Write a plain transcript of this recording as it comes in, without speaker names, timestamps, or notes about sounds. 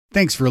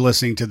Thanks for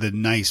listening to the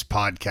Nice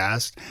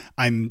Podcast.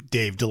 I'm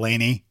Dave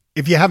Delaney.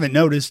 If you haven't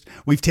noticed,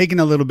 we've taken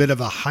a little bit of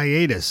a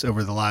hiatus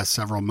over the last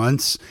several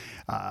months.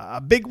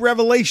 A big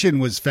revelation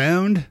was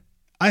found.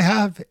 I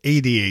have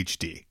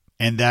ADHD,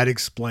 and that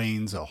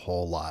explains a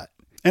whole lot.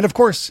 And of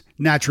course,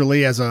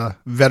 naturally, as a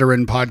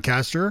veteran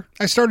podcaster,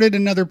 I started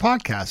another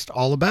podcast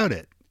all about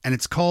it. And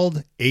it's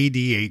called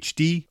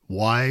ADHD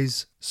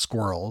Wise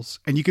Squirrels.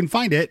 And you can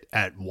find it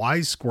at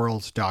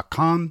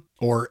wisesquirrels.com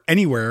or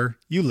anywhere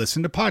you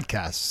listen to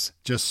podcasts.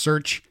 Just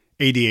search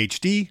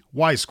ADHD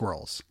Wise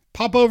Squirrels.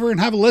 Pop over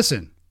and have a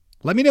listen.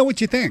 Let me know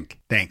what you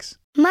think. Thanks.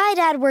 My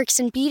dad works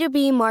in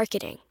B2B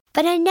marketing,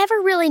 but I never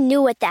really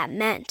knew what that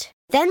meant.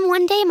 Then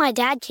one day my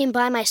dad came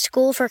by my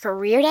school for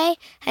career day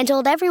and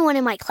told everyone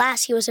in my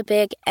class he was a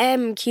big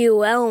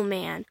MQL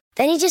man.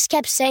 Then he just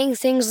kept saying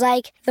things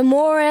like, the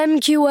more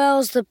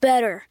MQLs, the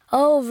better,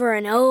 over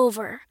and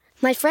over.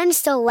 My friends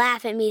still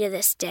laugh at me to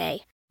this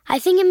day. I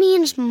think it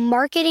means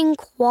marketing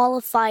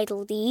qualified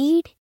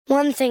lead.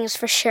 One thing's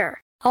for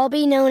sure. I'll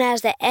be known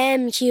as the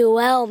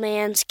MQL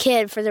man's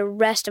kid for the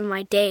rest of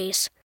my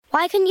days.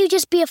 Why couldn't you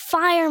just be a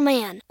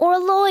fireman or a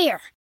lawyer?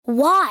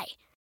 Why?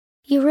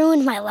 You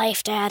ruined my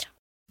life, Dad.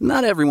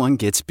 Not everyone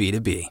gets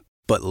B2B,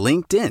 but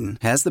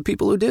LinkedIn has the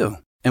people who do.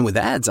 And with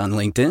ads on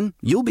LinkedIn,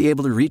 you'll be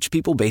able to reach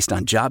people based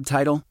on job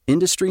title,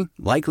 industry,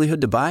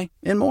 likelihood to buy,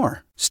 and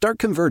more. Start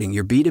converting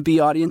your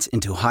B2B audience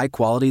into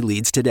high-quality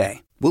leads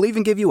today. We'll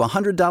even give you a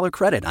 $100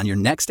 credit on your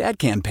next ad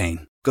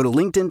campaign. Go to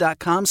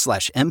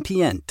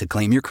linkedin.com/MPN to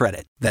claim your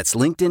credit. That's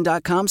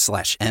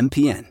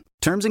linkedin.com/MPN.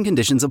 Terms and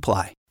conditions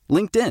apply.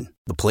 LinkedIn,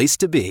 the place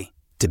to be,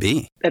 to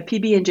be. A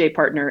PB&J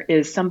partner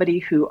is somebody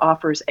who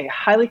offers a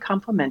highly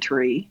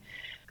complementary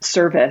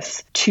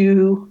service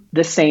to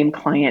the same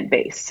client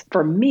base.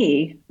 For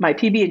me, my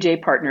PB&J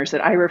partners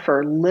that I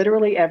refer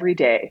literally every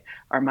day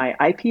are my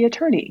IP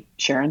attorney,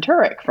 Sharon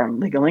Turek from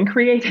Legal and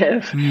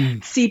Creative,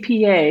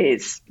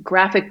 CPAs,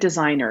 graphic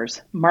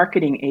designers,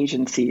 marketing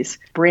agencies,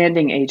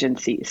 branding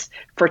agencies,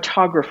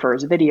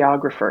 photographers,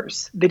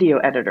 videographers, video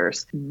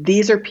editors.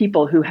 These are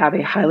people who have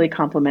a highly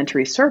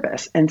complementary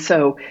service. And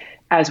so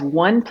as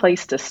one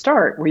place to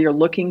start where you're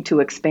looking to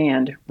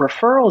expand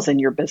referrals in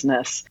your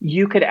business,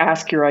 you could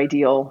ask your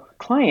ideal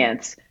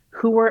clients,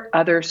 who are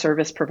other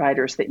service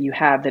providers that you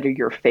have that are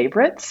your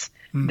favorites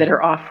that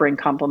are offering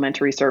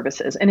complementary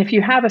services? And if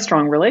you have a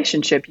strong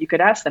relationship, you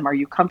could ask them, are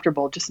you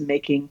comfortable just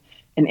making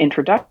an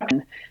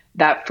introduction?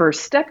 That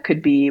first step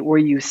could be where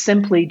you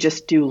simply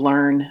just do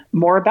learn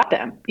more about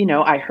them. You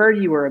know, I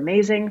heard you were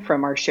amazing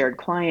from our shared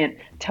client.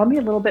 Tell me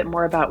a little bit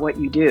more about what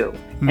you do.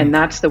 And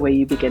that's the way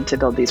you begin to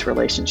build these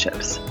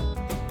relationships.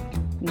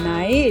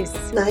 Nice.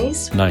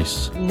 Nice.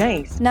 Nice.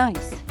 Nice.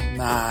 Nice.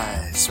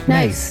 Nice.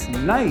 Nice.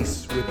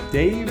 Nice with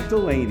Dave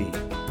Delaney.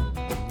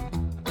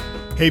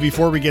 Hey,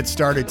 before we get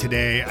started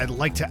today, I'd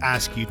like to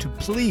ask you to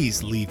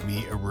please leave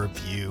me a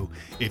review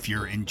if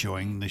you're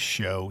enjoying the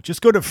show.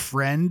 Just go to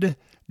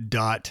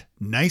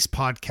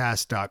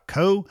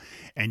friend.nicepodcast.co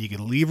and you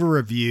can leave a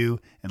review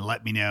and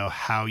let me know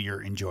how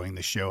you're enjoying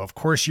the show. Of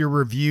course, your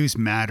reviews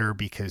matter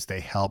because they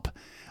help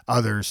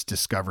others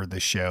discover the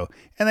show.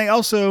 And they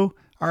also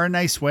are a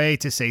nice way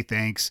to say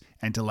thanks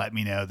and to let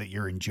me know that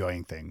you're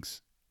enjoying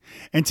things.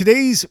 And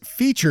today's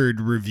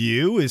featured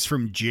review is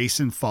from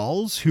Jason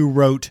Falls, who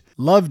wrote,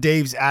 "Love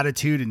Dave's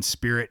attitude and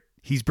spirit.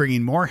 He's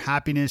bringing more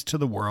happiness to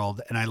the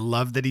world, and I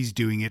love that he's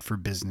doing it for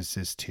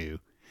businesses too."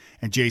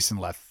 And Jason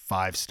left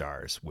 5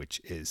 stars,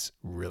 which is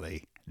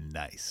really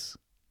nice.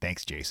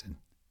 Thanks, Jason.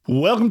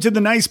 Welcome to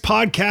the Nice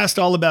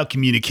Podcast, all about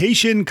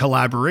communication,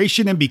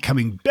 collaboration, and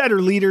becoming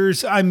better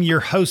leaders. I'm your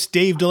host,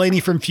 Dave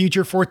Delaney from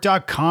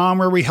FutureForth.com,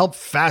 where we help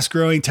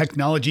fast-growing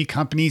technology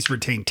companies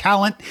retain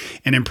talent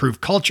and improve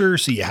culture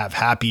so you have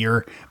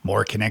happier,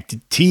 more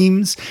connected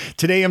teams.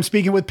 Today, I'm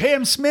speaking with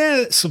Pam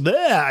Smith.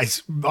 I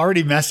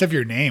already messed up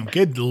your name.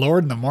 Good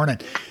Lord in the morning.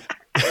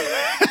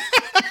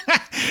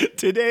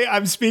 Today,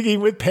 I'm speaking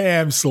with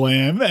Pam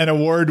Slim, an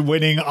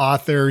award-winning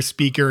author,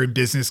 speaker, and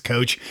business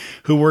coach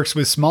who works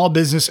with small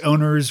business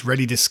owners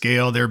ready to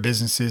scale their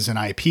businesses and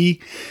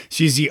IP.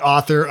 She's the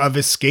author of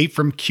Escape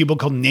from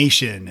Cubicle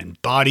Nation and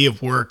Body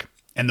of Work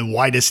and The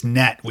Widest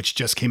Net, which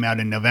just came out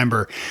in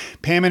November.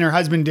 Pam and her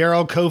husband,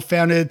 Daryl,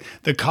 co-founded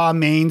the Ka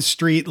Main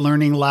Street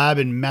Learning Lab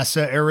in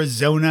Mesa,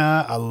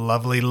 Arizona, a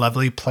lovely,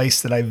 lovely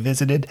place that I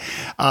visited.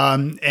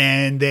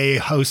 And they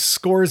host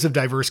scores of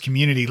diverse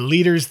community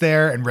leaders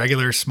there and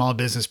regular small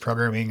business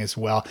programming as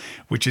well,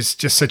 which is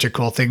just such a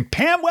cool thing.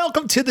 Pam,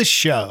 welcome to the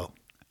show.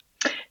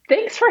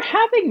 Thanks for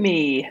having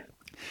me.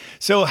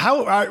 So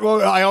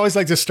I always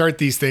like to start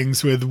these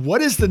things with,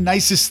 what is the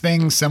nicest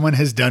thing someone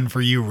has done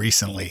for you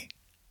recently?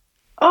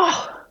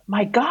 Oh,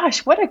 my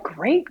gosh, what a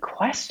great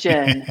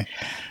question.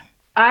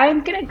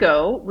 I'm going to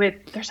go with,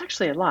 there's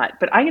actually a lot,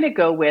 but I'm going to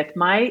go with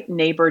my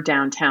neighbor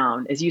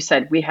downtown. As you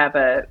said, we have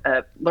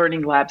a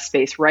learning lab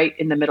space right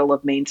in the middle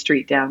of Main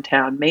Street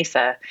downtown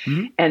Mesa.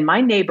 Mm-hmm. And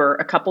my neighbor,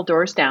 a couple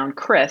doors down,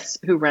 Chris,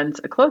 who runs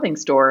a clothing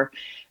store,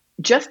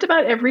 just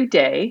about every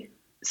day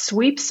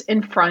sweeps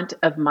in front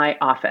of my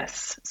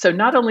office. So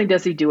not only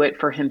does he do it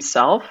for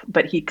himself,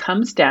 but he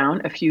comes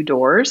down a few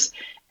doors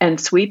and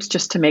sweeps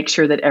just to make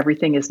sure that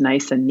everything is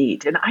nice and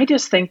neat. And I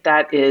just think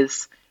that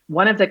is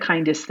one of the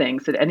kindest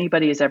things that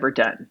anybody has ever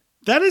done.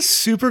 That is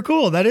super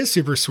cool. That is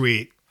super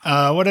sweet.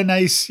 What a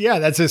nice,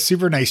 that's a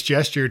super nice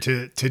gesture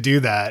to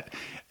do that.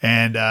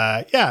 And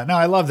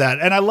I love that.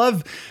 And I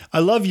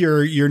love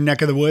your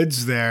neck of the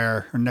woods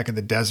there, or neck of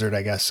the desert,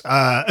 I guess.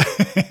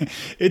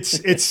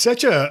 It's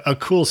such a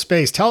cool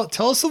space. Tell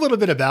us a little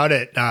bit about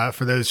it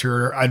for those who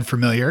are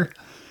unfamiliar.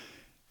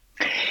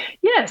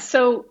 Yeah,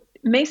 so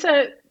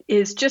Mesa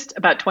is just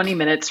about 20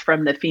 minutes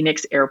from the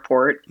Phoenix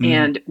airport,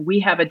 and we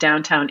have a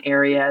downtown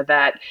area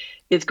that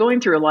is going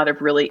through a lot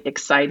of really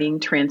exciting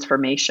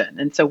transformation.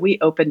 And so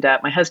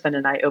my husband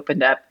and I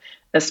opened up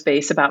a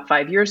space about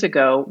 5 years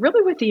ago,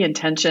 really with the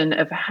intention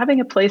of having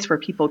a place where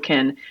people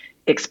can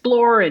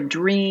explore and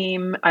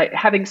dream.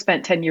 Having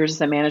spent 10 years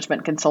as a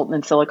management consultant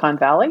in Silicon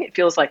Valley, it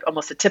feels like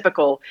almost a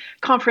typical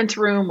conference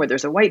room where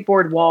there's a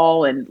whiteboard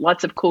wall and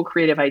lots of cool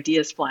creative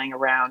ideas flying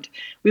around.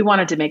 We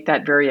wanted to make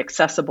that very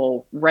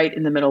accessible right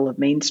in the middle of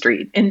Main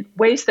Street in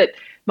ways that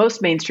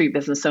most Main Street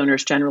business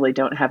owners generally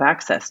don't have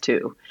access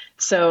to.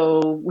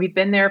 So we've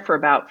been there for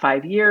about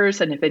 5 years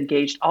and have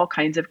engaged all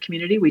kinds of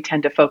community. We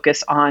tend to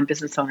focus on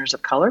business owners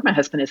of color. My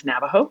husband is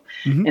Navajo.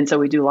 And so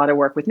we do a lot of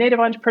work with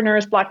Native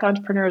entrepreneurs, Black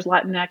entrepreneurs,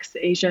 Latinx,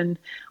 Asian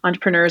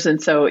entrepreneurs.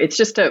 And so it's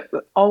just a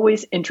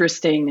always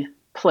interesting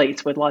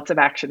place with lots of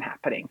action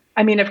happening.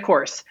 I mean, of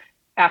course,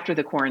 after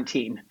the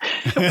quarantine,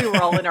 we were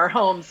all in our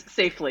homes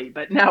safely,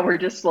 but now we're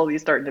just slowly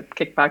starting to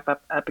kick back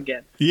up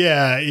again.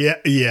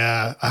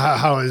 Yeah.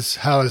 How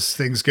is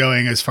things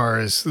going as far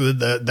as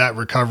that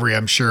recovery?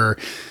 I'm sure,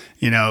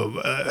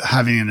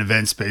 having an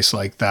event space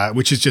like that,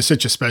 which is just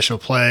such a special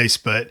place,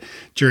 but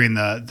during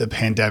the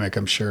pandemic,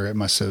 I'm sure it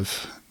must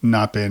have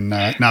not been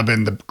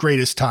the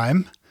greatest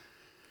time.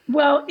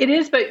 Well, it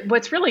is, but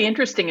what's really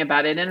interesting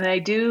about it, and I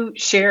do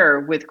share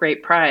with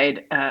great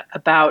pride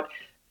about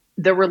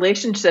the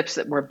relationships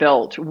that were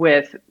built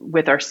with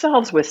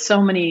ourselves, with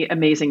so many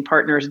amazing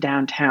partners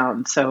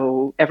downtown.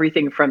 So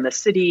everything from the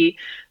city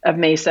of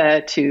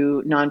Mesa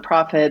to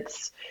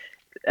nonprofits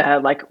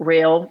like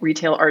Rail,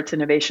 Retail Arts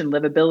Innovation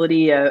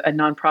Livability, a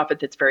nonprofit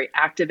that's very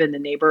active in the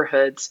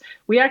neighborhoods.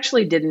 We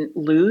actually didn't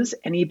lose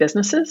any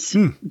businesses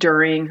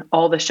during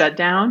all the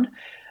shutdown,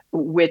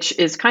 which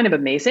is kind of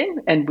amazing.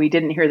 And we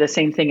didn't hear the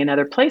same thing in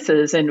other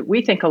places. And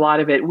we think a lot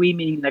of it, we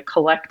meaning the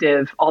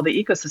collective, all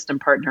the ecosystem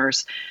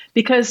partners,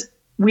 because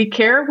we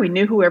care, we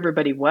knew who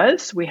everybody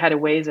was, we had a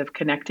ways of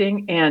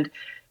connecting, and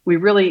we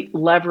really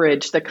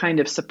leveraged the kind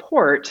of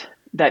support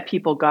that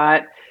people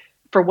got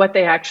for what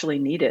they actually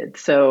needed.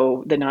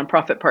 So the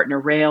nonprofit partner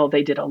Rail,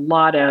 they did a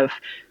lot of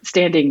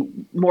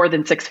standing more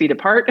than 6 feet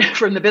apart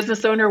from the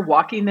business owner,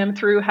 walking them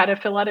through how to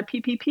fill out a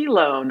PPP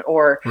loan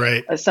or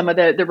some of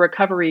the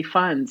recovery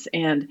funds.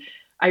 And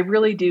I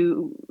really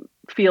do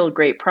feel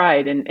great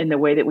pride in the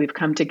way that we've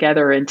come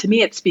together. And to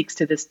me, it speaks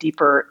to this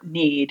deeper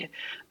need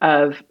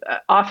of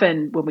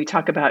often when we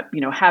talk about,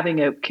 having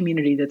a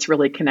community that's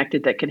really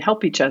connected that can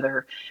help each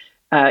other,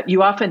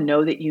 you often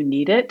know that you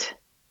need it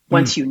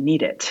once you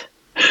need it.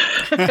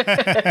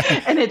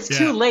 And it's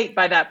too late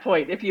by that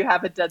point if you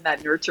haven't done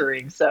that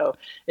nurturing. So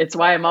it's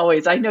why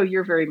I know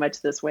you're very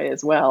much this way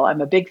as well.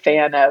 I'm a big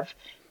fan of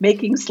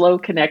making slow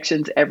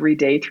connections every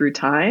day through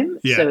time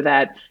so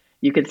that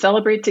you can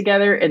celebrate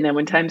together. And then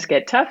when times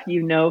get tough,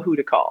 you know who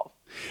to call.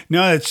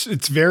 No,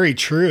 it's very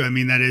true. I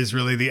mean, that is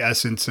really the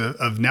essence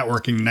of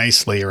networking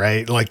nicely,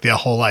 right? Like the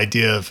whole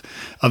idea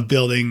of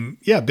building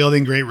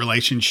great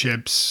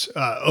relationships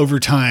over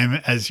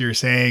time, as you're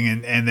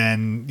saying, and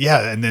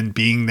then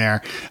being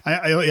there.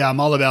 I'm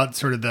all about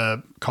sort of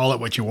the call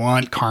it what you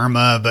want,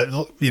 karma, but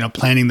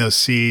planting those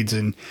seeds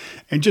and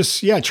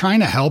just trying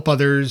to help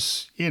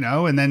others,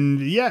 and then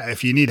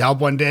if you need help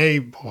one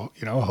day,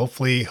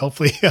 hopefully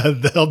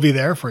they'll be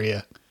there for you.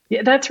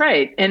 Yeah, that's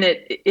right. And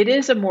it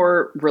is a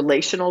more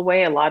relational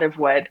way. A lot of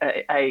what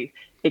I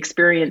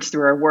experienced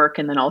through our work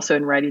and then also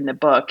in writing the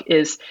book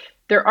is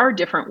there are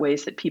different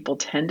ways that people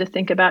tend to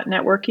think about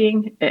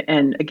networking.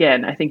 And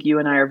again, I think you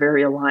and I are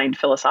very aligned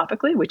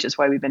philosophically, which is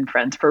why we've been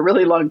friends for a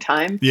really long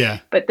time.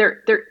 Yeah. But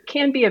there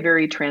can be a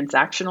very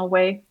transactional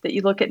way that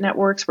you look at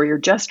networks where you're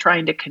just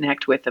trying to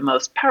connect with the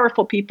most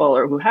powerful people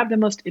or who have the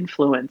most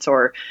influence,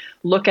 or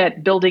look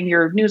at building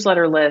your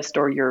newsletter list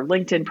or your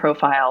LinkedIn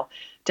profile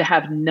to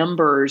have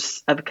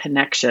numbers of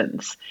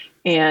connections.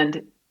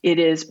 And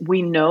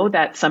we know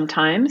that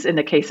sometimes in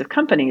the case of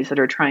companies that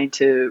are trying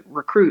to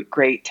recruit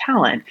great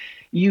talent,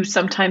 you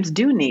sometimes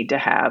do need to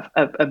have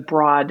a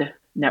broad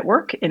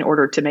network in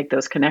order to make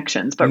those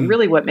connections. But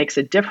really what makes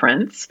a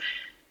difference,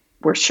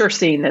 we're sure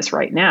seeing this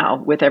right now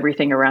with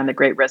everything around the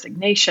Great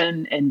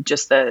Resignation and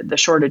just the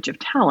shortage of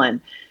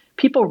talent,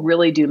 people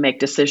really do make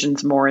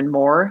decisions more and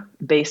more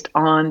based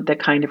on the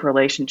kind of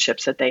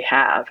relationships that they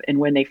have. And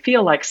when they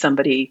feel like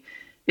somebody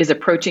is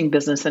approaching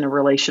business in a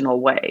relational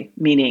way,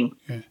 meaning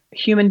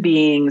human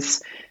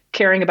beings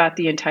caring about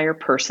the entire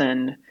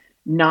person,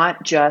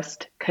 not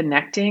just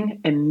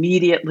connecting,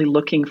 immediately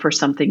looking for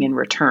something in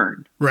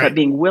return, Right. but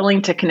being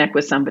willing to connect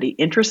with somebody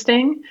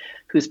interesting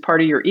who's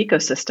part of your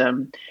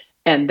ecosystem,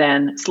 and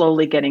then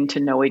slowly getting to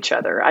know each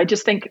other. I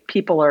just think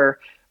people are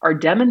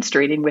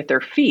demonstrating with their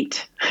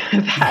feet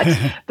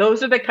that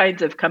those are the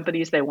kinds of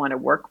companies they want to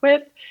work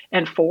with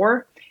and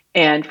for.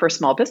 And for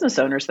small business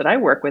owners that I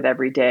work with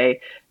every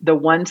day, the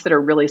ones that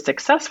are really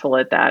successful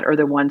at that are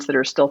the ones that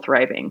are still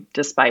thriving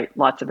despite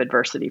lots of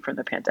adversity from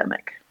the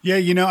pandemic. Yeah,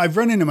 I've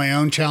run into my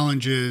own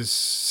challenges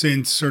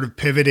since sort of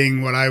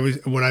pivoting what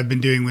I've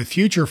been doing with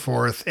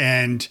FutureForth,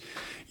 and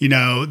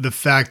the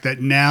fact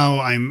that now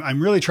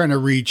I'm really trying to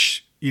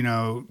reach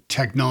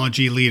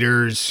technology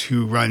leaders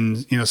who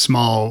run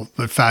small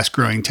but fast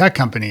growing tech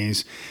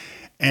companies,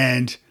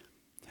 and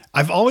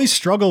I've always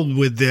struggled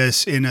with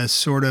this in a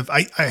sort of,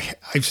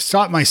 I've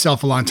stopped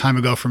myself a long time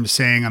ago from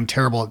saying I'm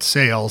terrible at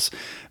sales,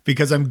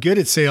 because I'm good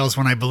at sales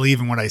when I believe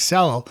in what I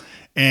sell.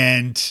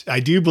 And I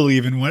do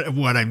believe in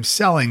what I'm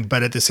selling.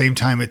 But at the same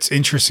time, it's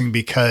interesting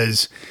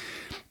because,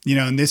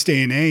 in this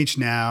day and age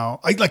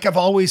now, I've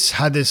always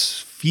had this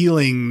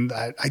feeling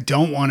that I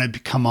don't want to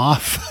come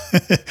off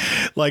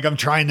like I'm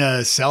trying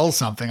to sell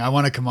something. I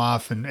want to come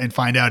off and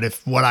find out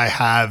if what I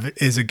have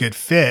is a good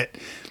fit.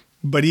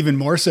 But even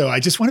more so, I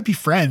just want to be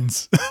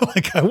friends.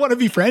 I want to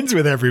be friends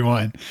with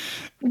everyone.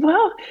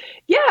 Well,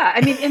 yeah.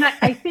 I mean, and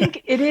I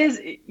think it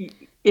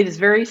is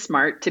very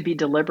smart to be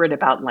deliberate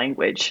about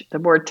language. The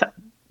more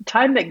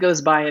time that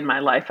goes by in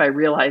my life, I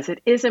realize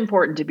it is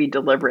important to be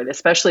deliberate,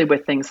 especially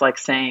with things like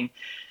saying,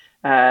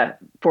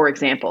 for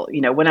example,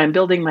 when I'm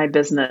building my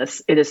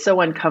business, it is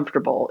so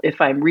uncomfortable if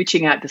I'm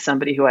reaching out to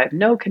somebody who I have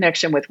no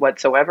connection with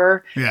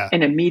whatsoever,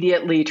 and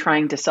immediately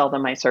trying to sell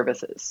them my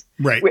services.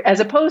 Right.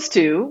 As opposed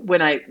to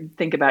when I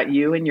think about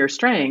you and your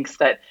strengths,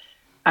 that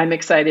I'm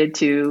excited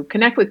to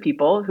connect with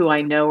people who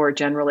I know are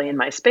generally in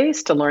my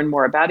space to learn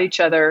more about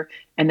each other.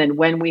 And then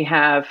when we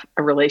have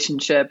a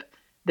relationship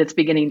that's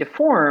beginning to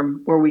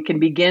form, where we can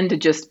begin to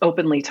just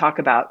openly talk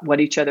about what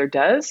each other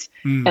does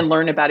and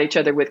learn about each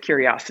other with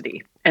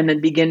curiosity, and then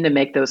begin to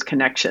make those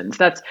connections.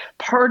 That's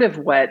part of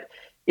what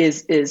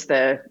is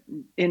the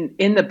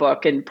in the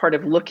book, and part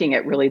of looking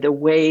at really the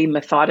way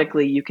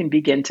methodically you can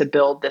begin to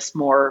build this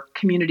more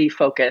community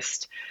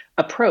focused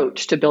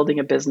approach to building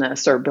a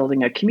business or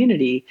building a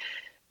community.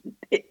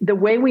 The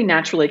way we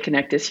naturally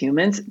connect as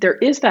humans, there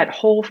is that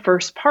whole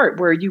first part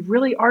where you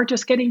really are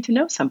just getting to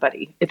know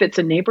somebody. If it's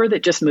a neighbor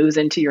that just moves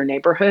into your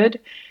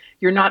neighborhood,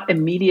 you're not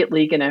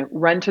immediately going to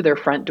run to their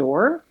front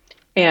door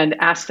and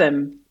ask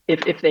them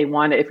if they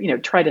want to,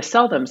 try to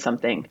sell them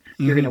something.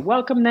 You're going to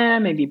welcome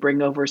them, maybe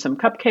bring over some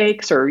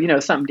cupcakes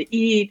or, something to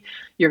eat.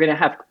 You're going to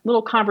have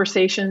little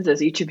conversations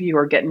as each of you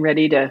are getting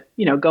ready to,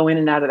 go in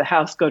and out of the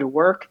house, go to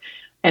work.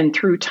 And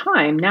through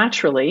time,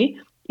 naturally,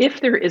 if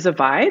there is a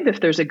vibe, if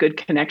there's a good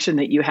connection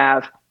that you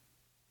have,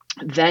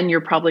 then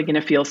you're probably going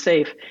to feel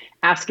safe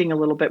asking a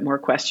little bit more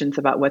questions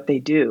about what they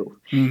do.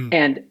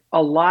 And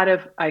a lot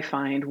of, I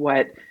find,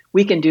 what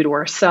we can do to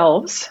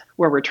ourselves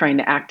where we're trying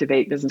to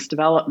activate business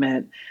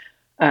development,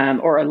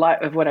 or a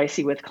lot of what I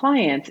see with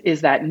clients,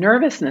 is that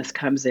nervousness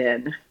comes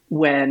in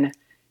when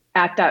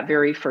at that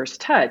very first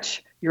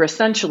touch, you're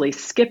essentially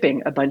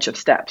skipping a bunch of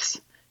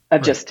steps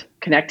of just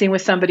connecting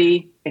with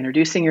somebody,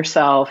 introducing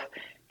yourself,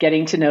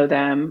 getting to know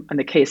them. In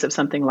the case of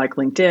something like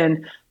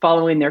LinkedIn,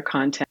 following their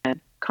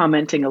content,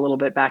 commenting a little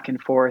bit back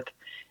and forth,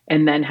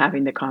 and then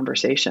having the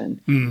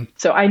conversation.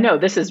 So I know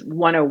this is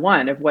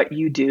 101 of what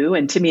you do.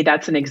 And to me,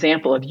 that's an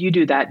example of you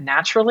do that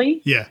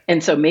naturally. Yeah.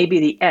 And so maybe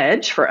the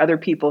edge for other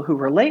people who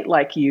relate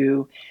like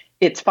you,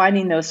 it's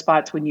finding those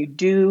spots when you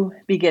do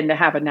begin to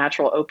have a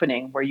natural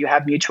opening where you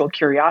have mutual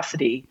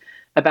curiosity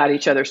about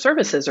each other's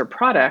services or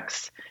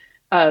products,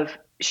 of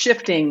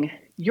shifting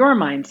your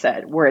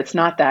mindset where it's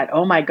not that,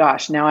 oh my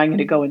gosh, now I'm going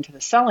to go into the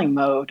selling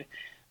mode,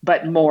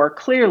 but more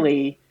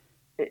clearly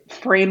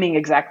framing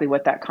exactly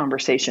what that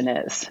conversation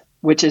is,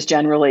 which is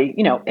generally,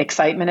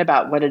 excitement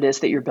about what it is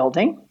that you're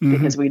building,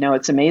 because we know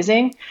it's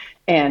amazing,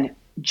 and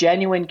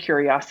genuine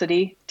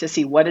curiosity to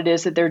see what it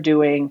is that they're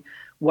doing,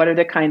 what are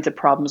the kinds of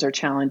problems or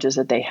challenges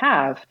that they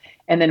have,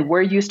 and then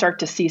where you start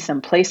to see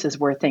some places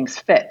where things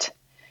fit.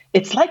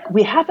 It's like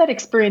we have that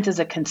experience as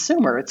a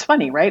consumer. It's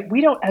funny, right?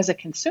 We don't, as a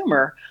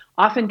consumer,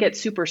 often get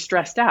super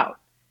stressed out.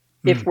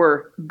 If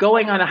we're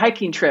going on a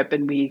hiking trip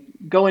and we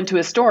go into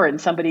a store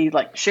and somebody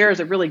shares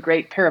a really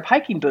great pair of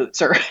hiking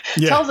boots or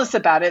tells us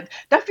about it,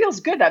 that feels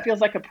good. That feels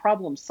like a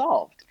problem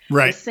solved.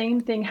 Right. The same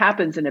thing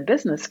happens in a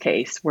business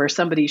case where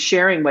somebody's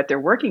sharing what they're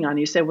working on.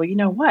 You say, well, you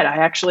know what? I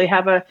actually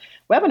have a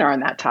webinar on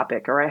that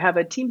topic, or I have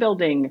a team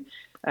building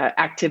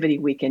activity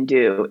we can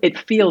do. It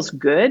feels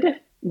good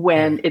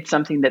when it's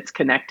something that's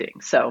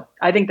connecting. So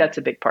I think that's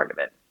a big part of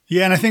it.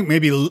 Yeah. And I think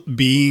maybe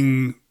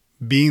being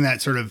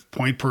that sort of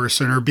point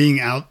person, or being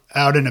out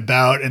and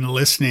about and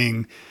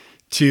listening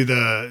to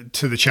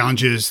the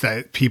challenges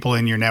that people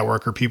in your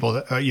network or people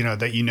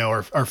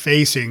that are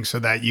facing, so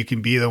that you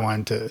can be the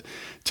one to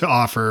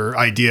offer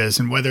ideas.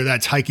 And whether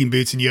that's hiking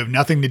boots and you have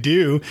nothing to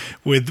do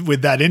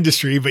with that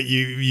industry, but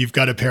you've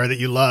got a pair that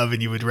you love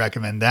and you would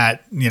recommend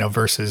that,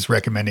 versus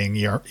recommending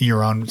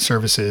your own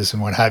services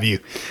and what have you.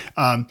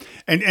 And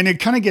it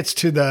kind of gets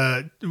to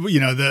the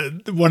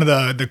one of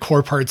the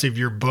core parts of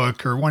your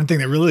book, or one thing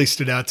that really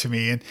stood out to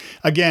me. And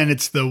again,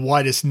 it's The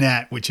Widest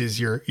Net, which is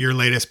your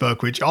latest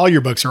book, which all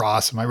your books are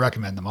awesome. I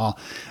recommend them all.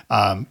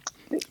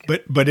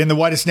 But in The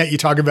Widest Net, you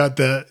talk about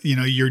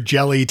your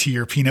jelly to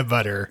your peanut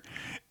butter,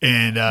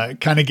 and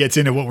kind of gets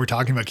into what we're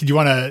talking about. Could you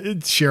want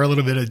to share a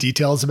little bit of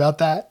details about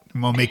that?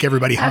 And we'll make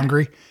everybody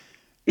hungry.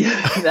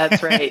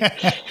 That's right.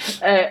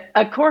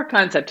 A core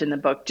concept in the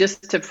book,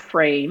 just to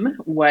frame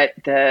what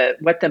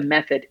the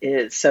method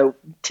is. So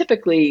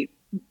typically,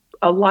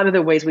 a lot of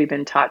the ways we've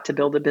been taught to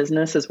build a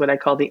business is what I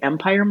call the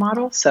empire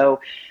model.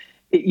 So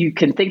you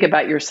can think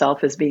about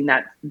yourself as being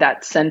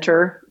that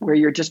center where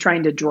you're just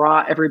trying to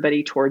draw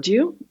everybody towards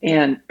you.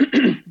 And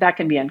that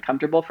can be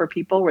uncomfortable for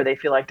people, where they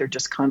feel like they're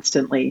just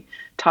constantly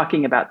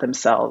talking about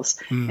themselves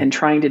and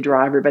trying to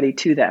draw everybody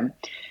to them.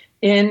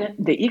 In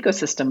the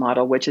ecosystem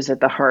model, which is at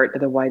the heart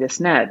of The Widest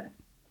Net,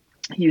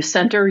 you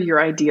center your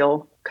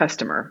ideal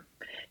customer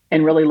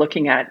and really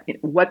looking at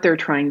what they're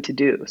trying to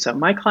do. So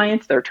my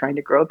clients, they're trying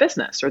to grow a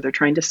business, or they're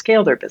trying to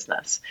scale their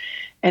business.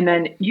 And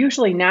then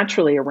usually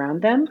naturally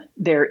around them,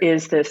 there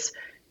is this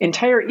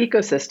entire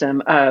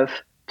ecosystem of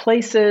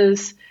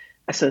places,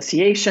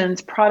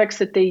 associations, products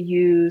that they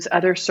use,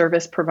 other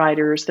service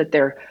providers that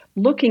they're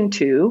looking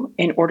to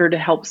in order to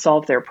help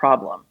solve their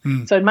problem.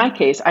 So in my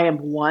case, I am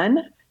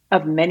one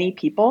of many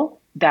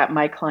people that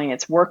my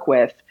clients work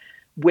with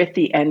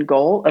the end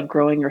goal of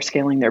growing or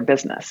scaling their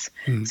business.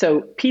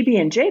 So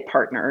PB&J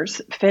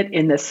partners fit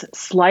in this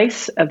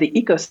slice of the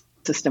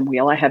ecosystem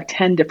wheel. I have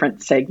 10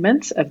 different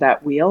segments of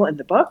that wheel in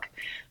the book,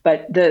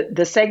 but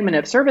the segment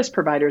of service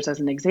providers, as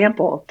an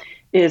example,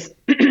 is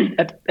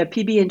a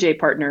PB&J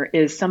partner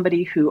is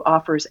somebody who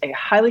offers a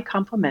highly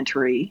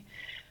complementary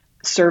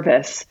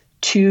service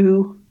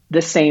to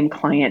the same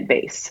client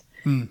base.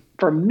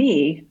 For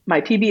me,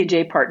 my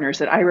PB&J partners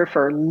that I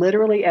refer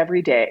literally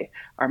every day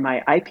are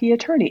my IP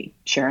attorney,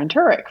 Sharon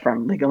Turek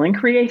from Legal and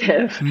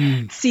Creative,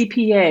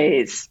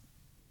 CPAs,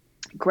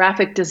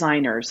 graphic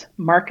designers,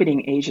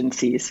 marketing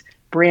agencies,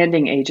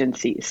 branding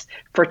agencies,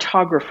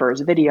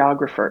 photographers,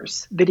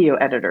 videographers, video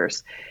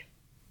editors.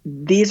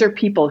 These are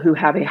people who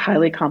have a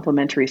highly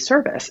complementary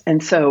service.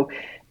 And so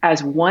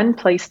as one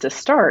place to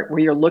start where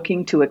you're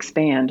looking to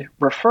expand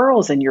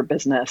referrals in your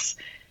business,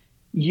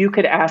 you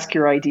could ask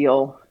your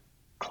ideal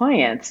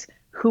clients,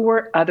 who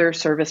are other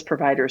service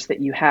providers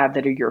that you have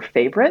that are your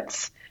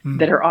favorites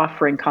that are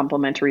offering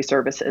complementary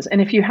services?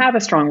 And if you have a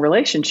strong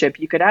relationship,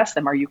 you could ask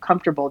them, are you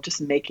comfortable just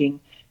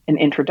making an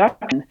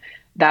introduction?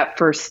 That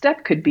first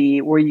step could be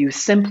where you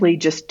simply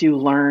just do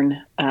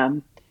learn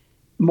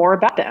more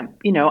about them.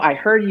 I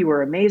heard you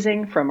were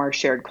amazing from our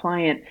shared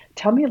client.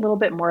 Tell me a little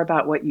bit more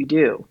about what you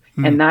do.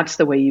 And that's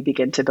the way you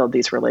begin to build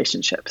these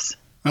relationships.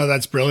 Oh,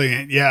 that's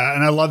brilliant. Yeah.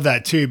 And I love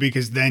that too,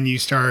 because then you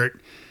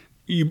start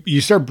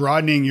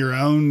broadening your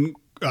own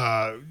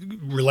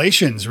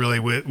relations really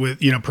with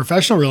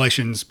professional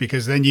relations,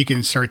 because then you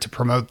can start to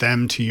promote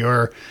them to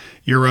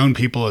your own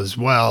people as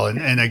well.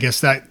 And I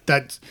guess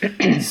that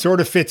sort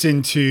of fits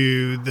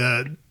into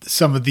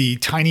some of the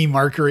tiny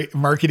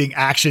marketing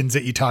actions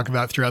that you talk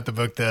about throughout the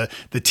book, the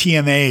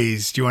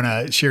TMAs. Do you want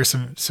to share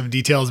some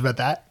details about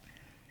that?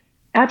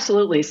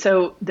 Absolutely.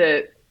 So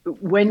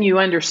when you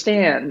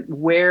understand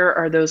where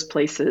are those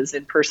places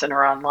in person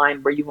or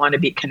online where you want to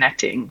be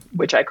connecting,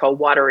 which I call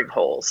watering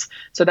holes.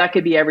 So that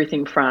could be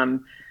everything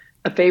from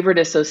a favorite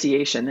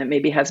association that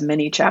maybe has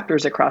many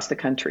chapters across the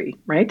country,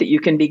 right? That you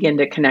can begin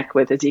to connect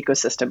with as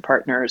ecosystem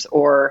partners,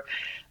 or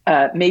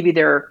maybe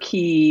there are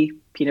key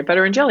peanut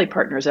butter and jelly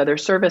partners, other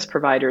service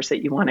providers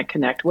that you want to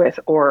connect with,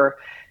 or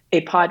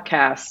a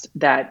podcast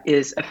that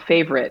is a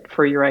favorite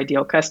for your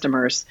ideal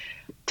customers.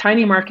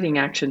 Tiny marketing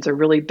actions are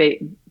really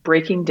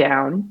breaking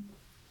down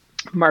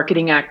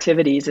marketing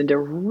activities into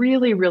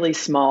really, really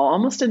small,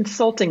 almost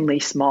insultingly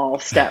small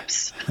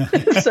steps.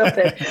 So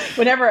that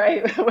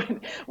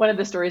one of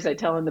the stories I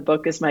tell in the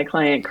book is my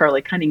client,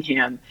 Carly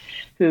Cunningham,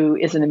 who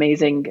is an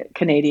amazing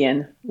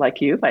Canadian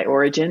like you by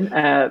origin,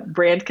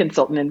 brand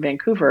consultant in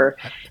Vancouver.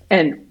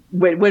 And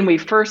when we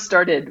first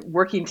started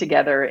working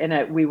together,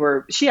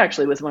 and she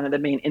actually was one of the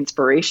main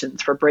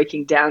inspirations for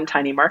breaking down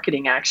tiny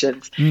marketing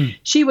actions.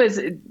 She was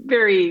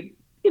very,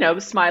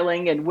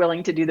 smiling and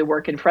willing to do the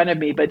work in front of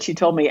me. But she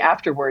told me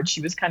afterwards,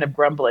 she was kind of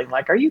grumbling,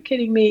 like, are you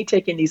kidding me?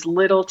 Taking these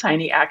little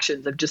tiny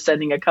actions of just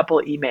sending a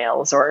couple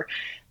emails or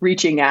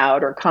reaching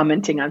out or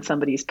commenting on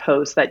somebody's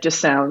post, that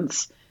just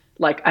sounds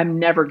like I'm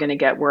never going to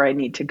get where I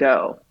need to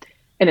go.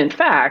 And in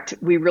fact,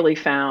 we really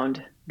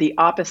found the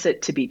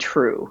opposite to be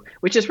true,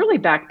 which is really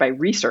backed by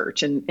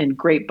research and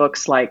great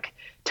books like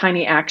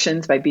Tiny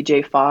Actions by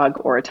BJ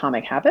Fogg or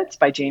Atomic Habits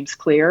by James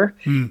Clear,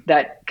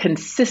 that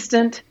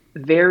consistent,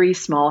 very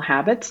small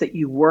habits that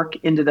you work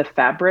into the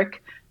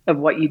fabric of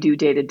what you do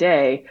day to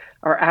day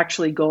are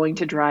actually going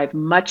to drive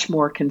much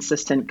more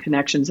consistent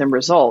connections and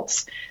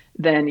results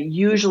than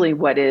usually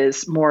what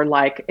is more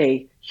like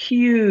a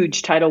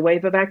huge tidal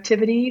wave of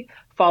activity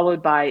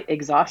followed by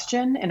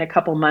exhaustion and a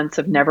couple months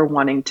of never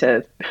wanting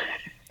to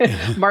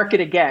market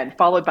again,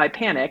 followed by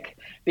panic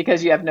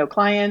because you have no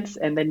clients,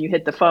 and then you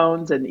hit the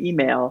phones and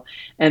email.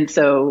 And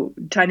so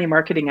tiny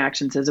marketing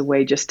actions is a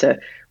way just to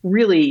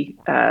really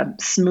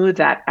smooth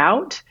that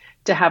out,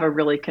 to have a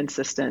really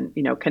consistent,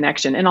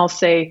 connection. And I'll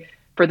say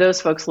for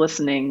those folks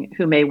listening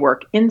who may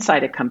work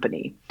inside a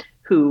company,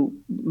 who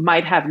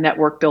might have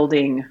network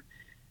building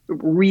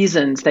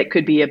reasons that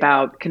could be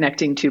about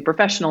connecting to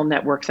professional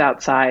networks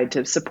outside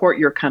to support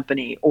your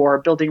company, or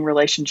building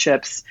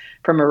relationships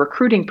from a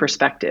recruiting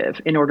perspective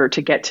in order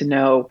to get to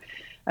know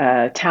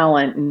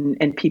talent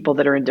and people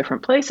that are in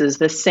different places,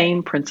 the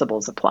same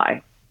principles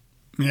apply.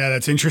 Yeah,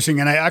 that's interesting.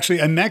 And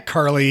I met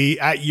Carly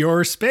at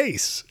your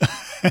space.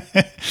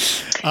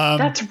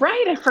 That's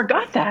right. I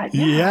forgot that.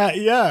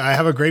 Yeah. I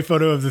have a great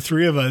photo of the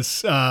three of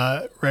us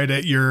right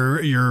at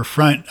your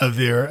front of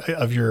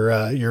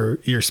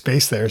your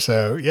space there.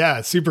 So yeah,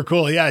 it's super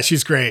cool. Yeah,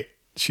 she's great.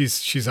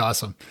 She's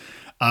awesome.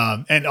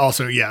 And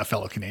also, a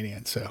fellow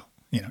Canadian. So,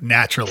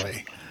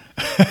 naturally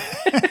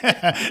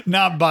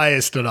not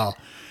biased at all.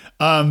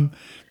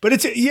 But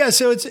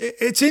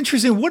it's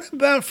interesting. What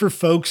about for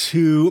folks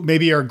who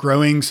maybe are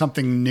growing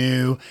something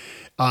new,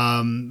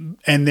 and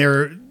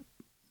they're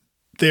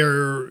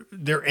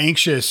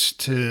anxious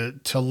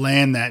to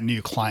land that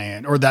new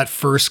client or that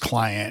first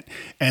client,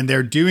 and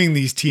they're doing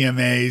these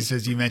TMAs,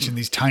 as you mentioned,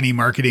 these tiny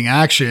marketing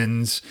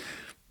actions,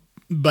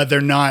 but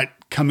they're not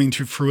coming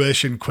to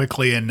fruition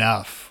quickly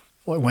enough.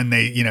 When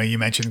they, you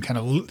mentioned kind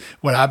of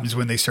what happens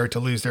when they start to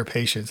lose their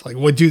patience. Like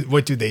what do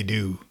they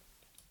do?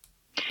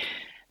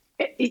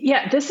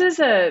 Yeah,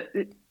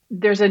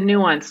 there's a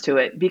nuance to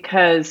it,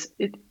 because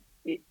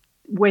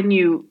when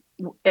you,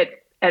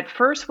 at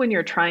first, when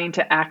you're trying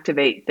to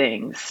activate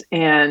things,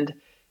 and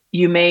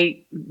you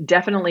may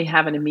definitely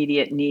have an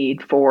immediate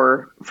need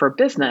for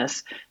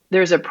business,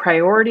 there's a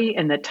priority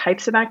in the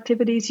types of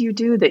activities you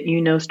do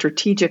that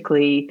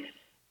strategically,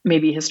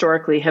 maybe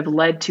historically, have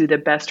led to the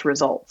best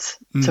results.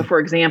 So for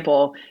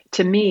example,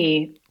 to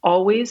me,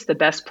 always the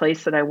best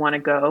place that I want to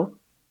go,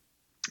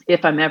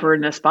 if I'm ever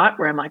in a spot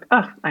where I'm like,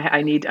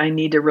 I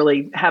need to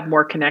really have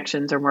more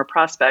connections or more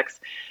prospects,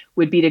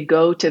 would be to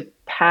go to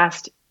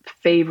past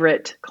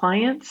favorite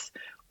clients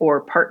or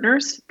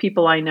partners,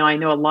 people I know. I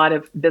know a lot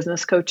of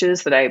business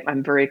coaches that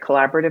I'm very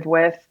collaborative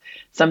with.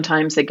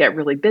 Sometimes they get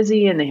really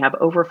busy and they have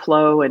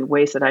overflow and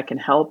ways that I can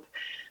help.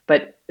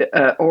 But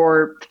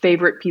or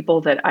favorite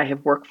people that I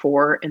have worked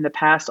for in the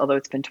past, although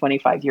it's been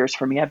 25 years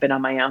for me. I've been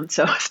on my own,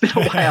 so it's been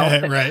a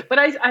while. Right. But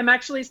I'm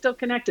actually still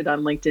connected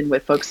on LinkedIn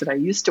with folks that I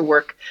used to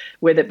work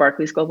with at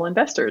Barclays Global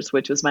Investors,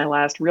 which was my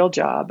last real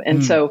job.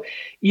 And so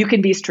you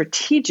can be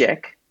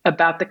strategic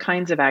about the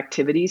kinds of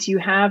activities you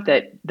have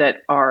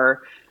that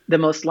are the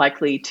most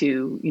likely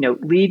to,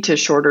 lead to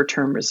shorter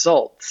term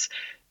results.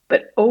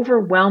 But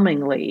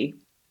overwhelmingly,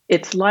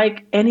 it's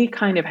like any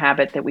kind of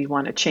habit that we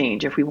want to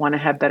change. If we want to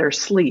have better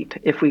sleep,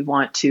 if we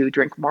want to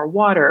drink more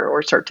water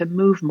or start to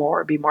move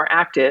more, be more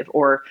active,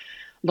 or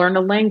learn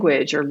a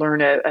language or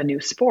learn a new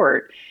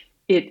sport,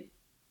 it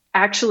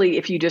actually,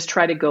 if you just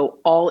try to go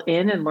all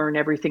in and learn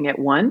everything at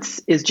once,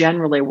 is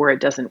generally where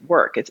it doesn't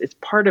work. It's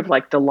part of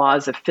like the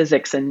laws of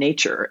physics and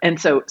nature. And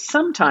so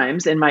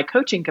sometimes in my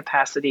coaching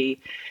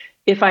capacity,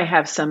 if I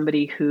have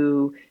somebody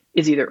who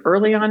is either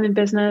early on in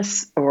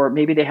business, or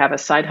maybe they have a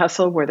side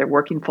hustle where they're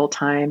working full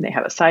time, they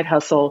have a side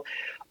hustle,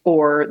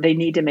 or they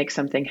need to make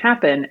something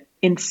happen,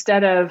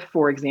 instead of,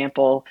 for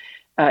example,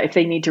 if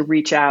they need to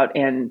reach out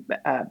and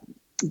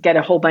get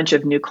a whole bunch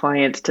of new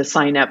clients to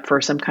sign up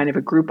for some kind of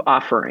a group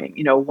offering,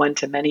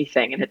 one-to-many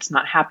thing, and it's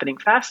not happening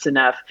fast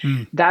enough,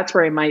 that's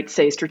where I might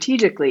say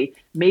strategically,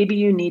 maybe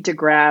you need to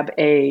grab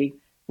a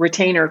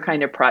retainer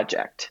kind of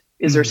project.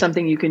 Is there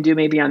something you can do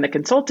maybe on the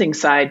consulting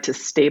side to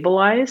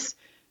stabilize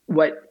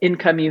what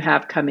income you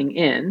have coming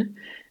in,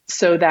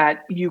 so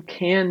that you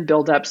can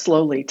build up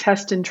slowly,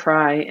 test and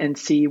try and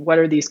see what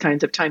are these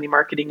kinds of tiny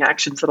marketing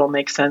actions that'll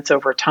make sense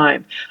over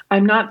time.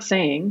 I'm not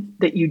saying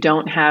that you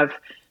don't have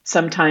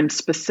sometimes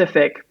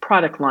specific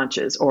product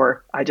launches,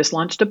 or I just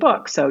launched a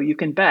book, so you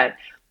can bet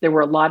there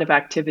were a lot of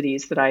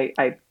activities that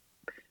I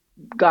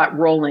got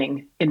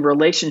rolling in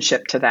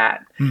relationship to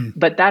that.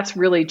 But that's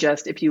really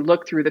just, if you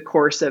look through the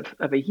course of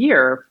a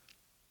year,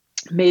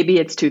 maybe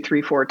it's 2,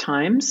 3, 4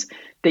 times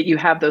that you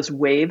have those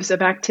waves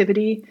of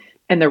activity,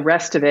 and the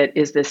rest of it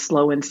is this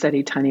slow and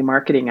steady tiny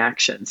marketing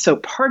action. So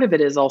part of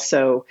it is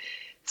also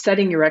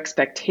setting your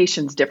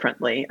expectations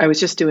differently. I was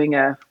just doing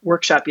a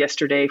workshop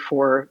yesterday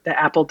for the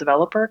Apple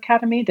Developer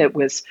Academy that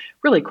was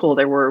really cool.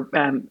 There were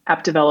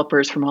app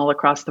developers from all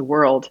across the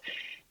world.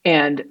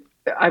 And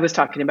I was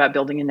talking about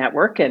building a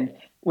network and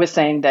was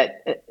saying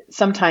that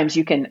sometimes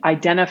you can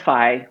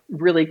identify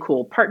really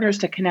cool partners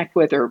to connect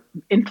with, or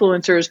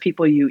influencers,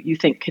 people you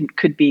think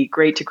could be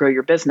great to grow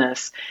your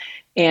business.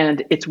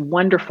 And it's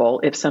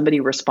wonderful if somebody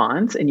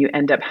responds and you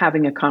end up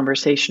having a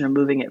conversation or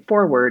moving it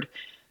forward.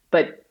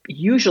 But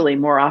usually,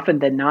 more often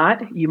than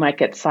not, you might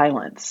get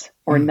silence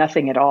or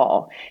nothing at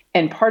all.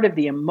 And part of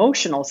the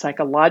emotional,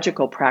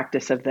 psychological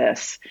practice of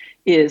this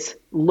is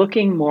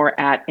looking more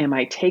at, am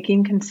I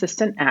taking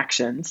consistent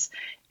actions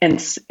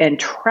and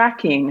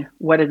tracking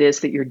what it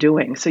is that you're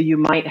doing? So you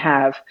might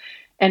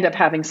end up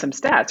having some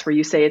stats where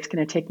you say it's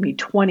going to take me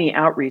 20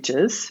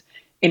 outreaches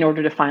in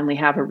order to finally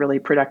have a really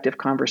productive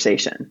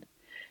conversation.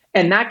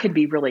 And that could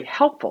be really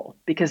helpful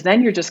because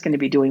then you're just going to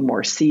be doing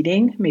more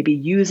seeding, maybe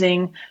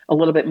using a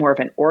little bit more of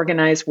an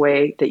organized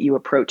way that you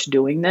approach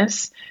doing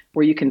this,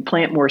 where you can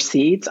plant more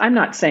seeds. I'm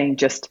not saying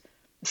just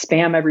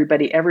spam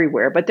everybody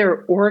everywhere, but there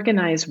are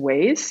organized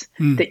ways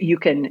that you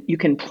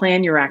can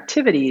plan your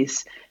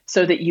activities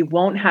so that you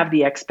won't have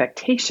the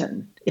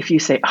expectation. If you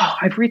say, oh,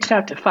 I've reached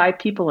out to 5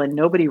 people and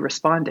nobody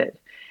responded.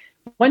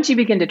 Once you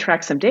begin to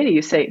track some data,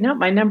 you say, no,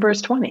 my number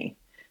is 20.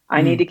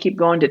 I need to keep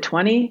going to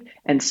 20,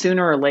 and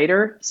sooner or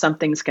later,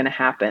 something's going to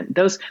happen.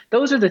 Those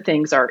are the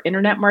things our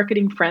internet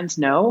marketing friends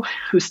know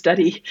who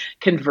study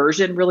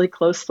conversion really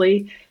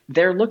closely.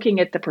 They're looking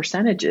at the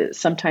percentages.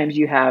 Sometimes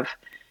you have,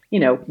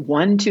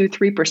 1, 2,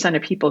 3%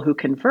 of people who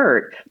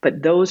convert,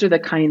 but those are the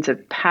kinds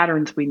of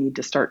patterns we need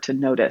to start to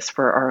notice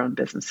for our own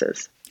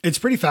businesses. It's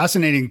pretty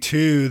fascinating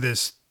too,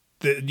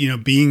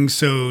 being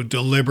so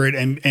deliberate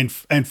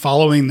and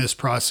following this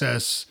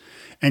process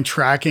and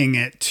tracking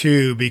it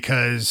too,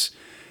 because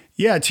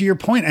yeah, to your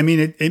point, I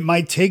mean, it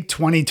might take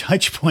 20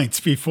 touch points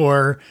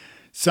before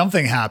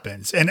something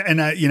happens.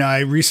 And I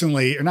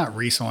recently, or not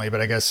recently,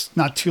 but I guess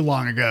not too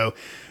long ago,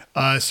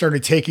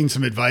 started taking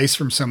some advice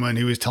from someone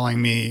who was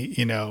telling me,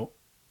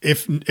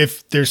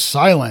 if there's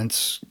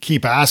silence,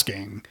 keep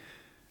asking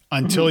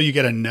until you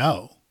get a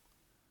no.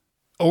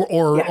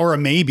 Or a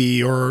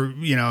maybe, or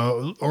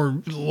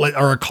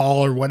a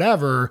call or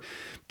whatever.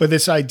 But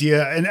this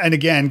idea, and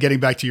again, getting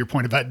back to your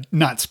point about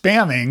not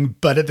spamming,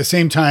 but at the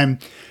same time,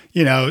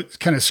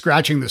 kind of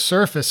scratching the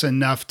surface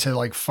enough to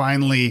like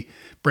finally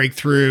break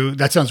through.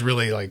 That sounds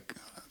really like,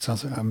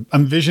 I'm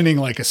envisioning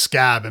like a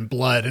scab and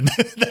blood, and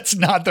that's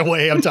not the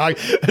way I'm talking.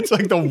 That's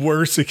like the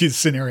worst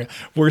scenario,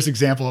 worst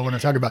example of what I'm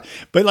talking about.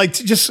 But like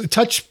just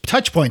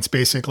touch points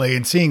basically,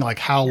 and seeing like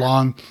how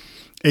long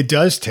it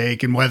does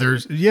take, and whether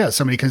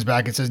somebody comes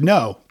back and says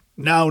no,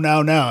 I'm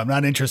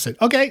not interested.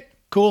 Okay,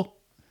 cool.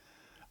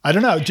 I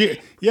don't know.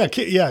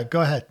 Yeah, go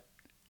ahead.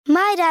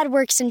 My dad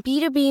works in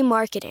B2B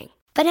marketing,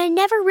 but I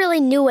never really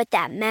knew what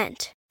that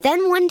meant.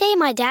 Then one day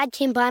my dad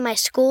came by my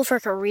school for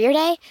career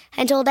day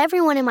and told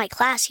everyone in my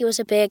class he was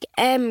a big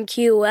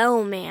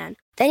MQL man.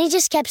 Then he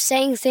just kept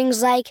saying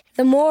things like,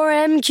 the more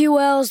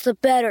MQLs, the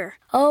better,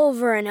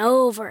 over and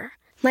over.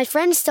 My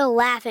friends still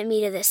laugh at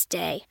me to this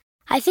day.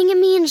 I think it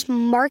means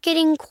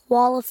marketing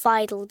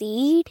qualified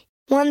lead.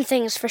 One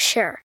thing's for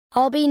sure.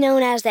 I'll be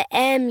known as the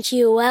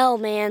MQL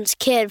man's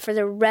kid for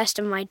the rest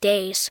of my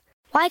days.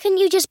 Why couldn't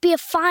you just be a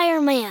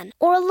fireman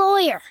or a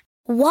lawyer?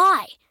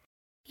 Why?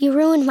 You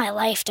ruined my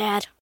life,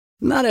 Dad.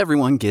 Not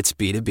everyone gets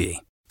B2B,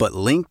 but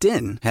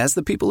LinkedIn has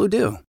the people who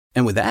do.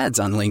 And with ads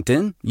on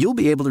LinkedIn, you'll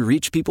be able to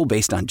reach people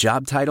based on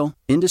job title,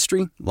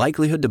 industry,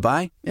 likelihood to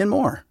buy, and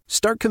more.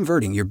 Start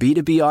converting your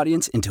B2B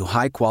audience into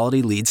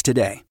high-quality leads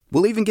today.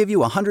 We'll even give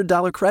you a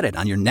 $100 credit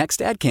on your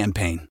next ad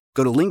campaign.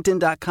 Go to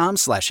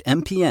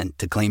linkedin.com/MPN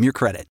to claim your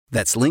credit.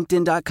 That's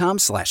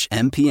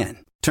linkedin.com/MPN.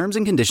 Terms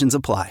and conditions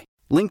apply.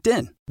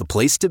 LinkedIn, the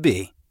place to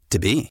be.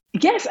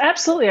 Yes,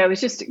 absolutely. I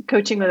was just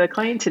coaching with a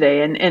client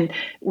today, and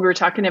we were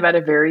talking about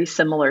a very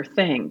similar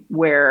thing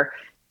where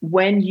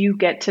when you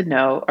get to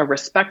know a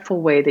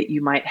respectful way that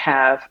you might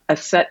have a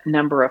set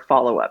number of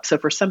follow-ups. So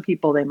for some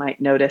people, they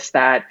might notice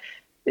that,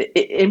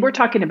 and we're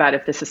talking about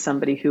if this is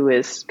somebody who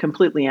is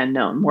completely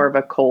unknown, more of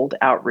a cold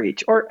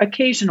outreach, or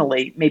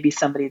occasionally maybe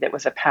somebody that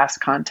was a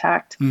past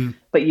contact,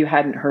 but you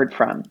hadn't heard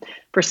from.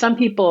 For some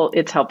people,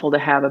 it's helpful to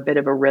have a bit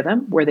of a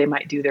rhythm where they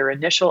might do their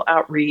initial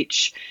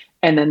outreach,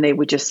 and then they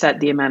would just set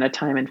the amount of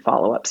time and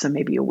follow up. So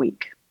maybe a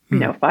week,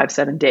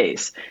 5-7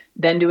 days,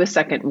 then do a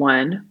second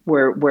one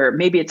where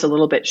maybe it's a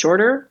little bit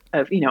shorter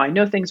of, I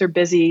know things are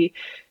busy,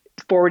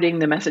 forwarding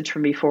the message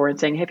from before and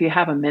saying, hey, if you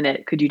have a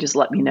minute, could you just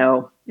let me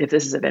know if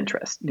this is of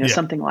interest,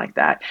 something like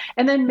that.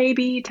 And then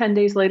maybe 10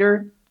 days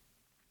later,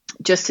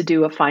 just to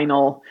do a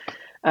final,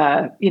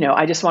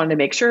 I just wanted to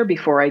make sure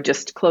before I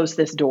just close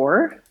this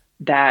door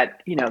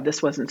that,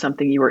 this wasn't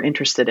something you were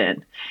interested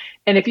in.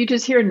 And if you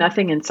just hear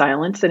nothing in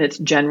silence, then it's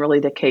generally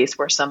the case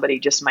where somebody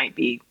just might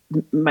be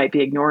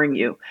ignoring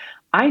you.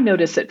 I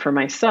notice it for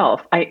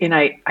myself.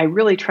 I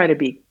really try to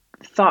be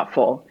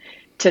thoughtful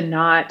to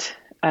not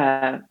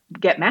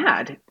get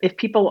mad if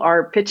people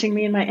are pitching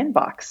me in my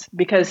inbox,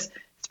 because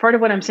it's part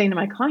of what I'm saying to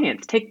my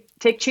clients.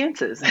 Take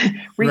chances,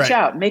 reach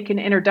out, make an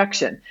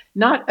introduction,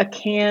 not a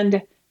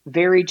canned,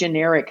 very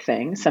generic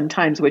thing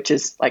sometimes, which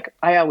is like,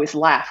 I always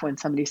laugh when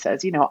somebody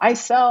says, I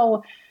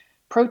sell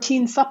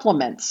protein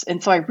supplements.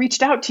 And so I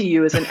reached out to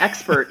you as an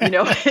expert, in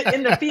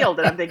the field.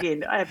 And I'm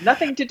thinking, I have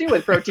nothing to do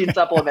with protein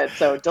supplements,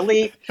 so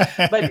delete.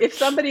 But if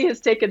somebody has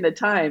taken the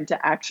time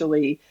to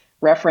actually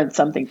reference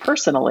something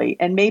personally,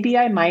 and maybe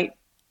I might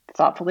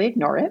thoughtfully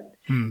ignore it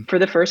for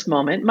the first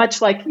moment,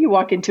 much like you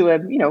walk into a,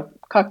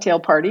 cocktail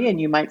party and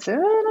you might say, I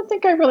don't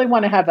think I really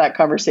want to have that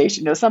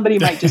conversation. Somebody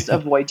might just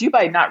avoid you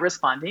by not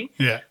responding.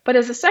 Yeah. But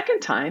as a second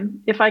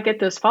time, if I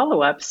get those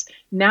follow-ups,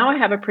 now I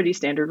have a pretty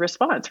standard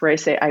response where I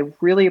say, I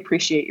really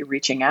appreciate you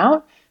reaching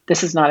out.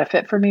 This is not a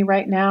fit for me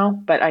right now,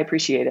 but I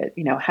appreciate it.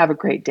 Have a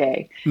great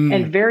day.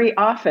 And very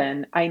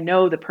often, I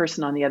know the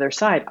person on the other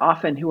side,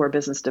 often who are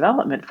business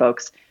development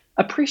folks,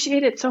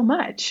 appreciate it so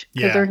much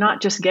because they're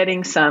not just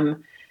getting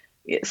some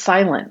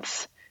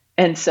silence.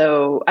 And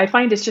so I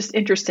find it's just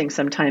interesting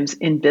sometimes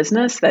in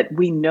business that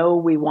we know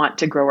we want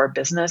to grow our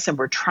business and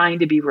we're trying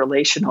to be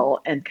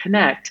relational and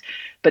connect.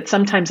 But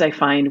sometimes I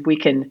find we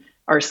can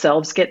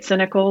ourselves get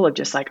cynical of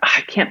just like,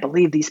 I can't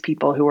believe these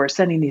people who are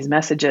sending these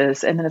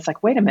messages. And then it's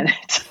like, wait a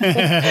minute.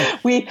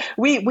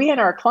 we and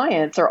our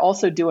clients are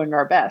also doing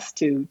our best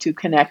to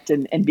connect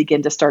and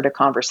begin to start a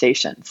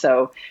conversation.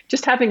 So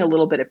just having a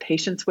little bit of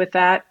patience with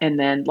that. And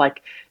then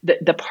like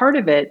the part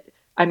of it,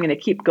 I'm going to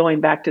keep going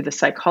back to the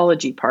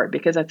psychology part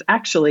because that's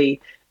actually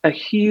a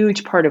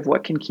huge part of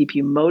what can keep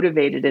you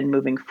motivated and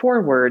moving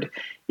forward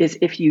is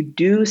if you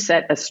do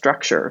set a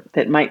structure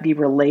that might be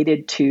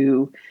related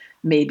to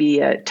maybe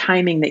a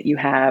timing that you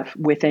have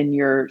within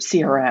your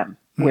CRM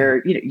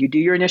where you do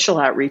your initial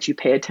outreach, you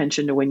pay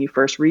attention to when you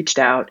first reached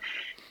out,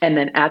 and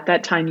then at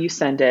that time you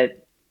send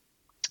it,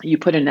 you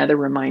put another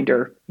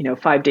reminder,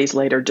 5 days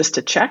later just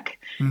to check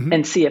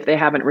and see if they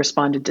haven't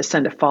responded to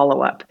send a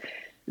follow-up.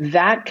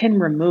 That can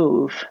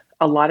remove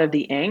a lot of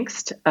the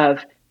angst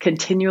of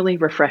continually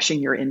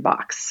refreshing your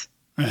inbox.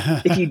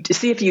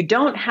 If you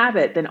don't have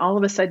it, then all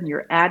of a sudden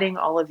you're adding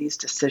all of these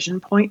decision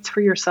points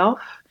for yourself.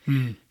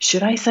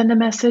 Should I send a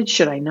message?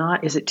 Should I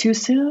not? Is it too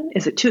soon?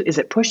 Is it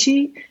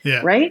pushy?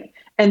 Yeah. Right?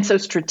 And so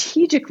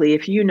strategically,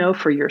 if you know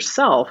for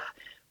yourself,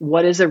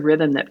 what is a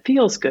rhythm that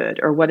feels good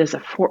or what is a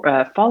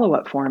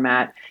follow-up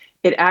format,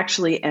 it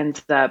actually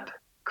ends up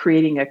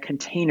creating a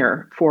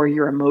container for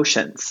your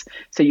emotions.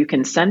 So you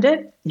can send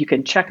it, you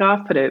can check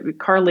off,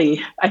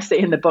 Carly, I say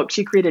in the book,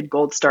 she created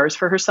gold stars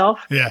for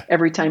herself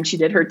every time she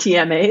did her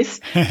TMAs.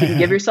 You can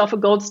give yourself a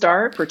gold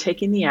star for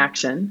taking the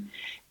action,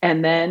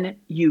 and then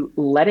you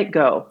let it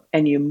go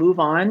and you move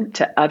on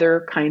to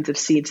other kinds of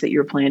seeds that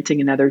you're planting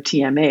in other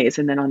TMAs.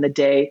 And then on the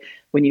day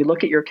when you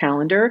look at your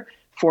calendar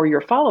for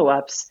your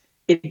follow-ups,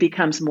 it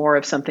becomes more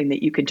of something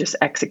that you can just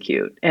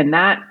execute. And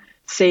that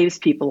saves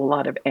people a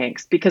lot of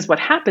angst, because what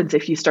happens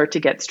if you start to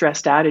get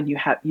stressed out and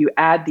you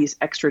add these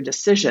extra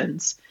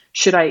decisions,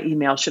 should I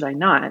email, should I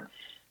not,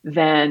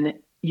 then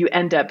you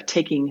end up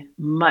taking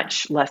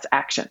much less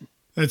action.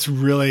 That's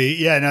really,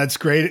 it's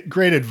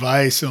great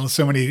advice and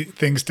so many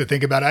things to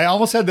think about. I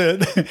almost had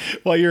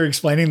while you're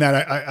explaining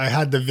that, I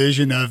had the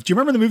vision of, do you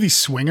remember the movie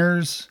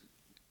Swingers?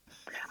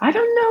 I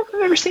don't know if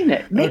I've ever seen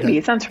it. Maybe. Okay.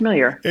 It sounds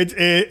familiar.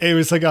 It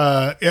was like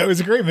it was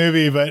a great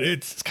movie, but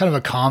it's kind of a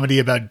comedy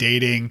about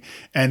dating.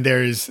 And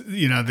there's,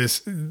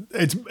 this,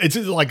 it's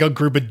like a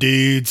group of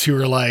dudes who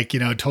are like,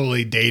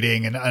 totally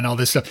dating and all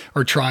this stuff,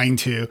 or trying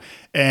to,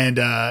 and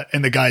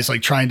the guy's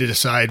like trying to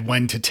decide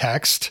when to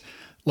text.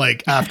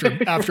 Like after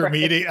right.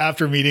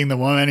 meeting the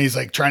woman, he's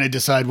like trying to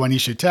decide when he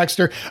should text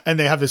her, and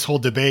they have this whole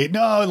debate.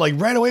 No, like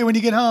right away when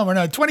you get home, or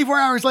no, 24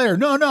 hours later.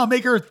 No,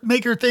 make her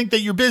think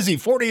that you're busy.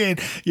 48,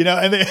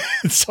 and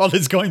it's all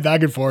this going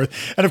back and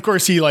forth. And of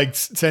course, he like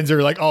sends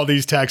her like all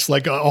these texts,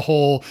 like a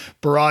whole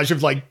barrage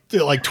of like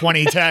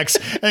 20 texts,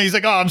 and he's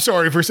like, "Oh, I'm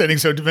sorry for sending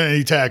so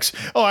many texts.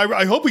 Oh,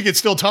 I hope we can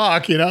still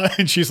talk,"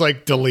 And she's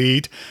like,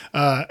 "Delete."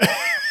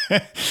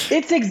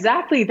 It's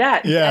exactly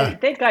that. Yeah.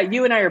 Thank God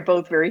you and I are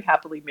both very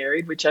happily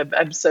married, which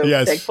I'm so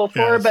thankful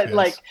for. But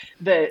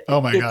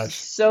it's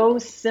so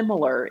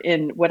similar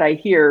in what I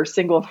hear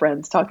single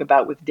friends talk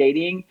about with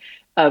dating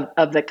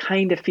of the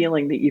kind of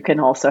feeling that you can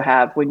also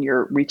have when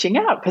you're reaching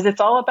out, because it's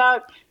all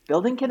about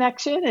building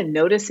connection and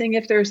noticing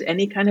if there's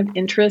any kind of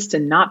interest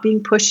and not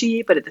being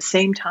pushy, but at the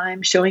same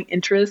time showing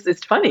interest.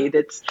 It's funny.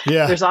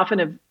 There's often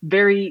a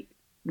very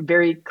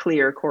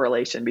clear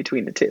correlation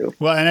between the two.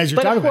 Well, and as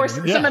you're talking about,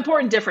 some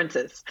important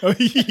differences. Oh,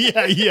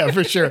 yeah,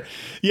 for sure.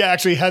 Yeah,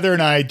 actually, Heather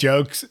and I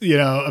joked,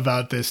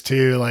 about this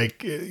too,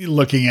 like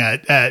looking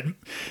at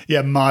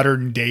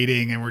modern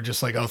dating, and we're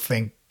just like, oh,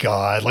 thank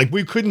God, like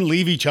we couldn't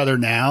leave each other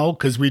now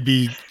because we'd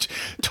be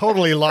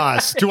totally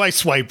lost. Do I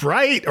swipe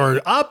right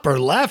or up or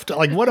left?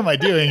 Like, what am I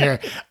doing here?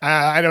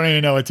 I don't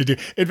even know what to do.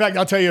 In fact,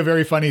 I'll tell you a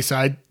very funny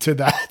side to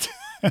that.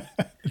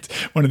 It's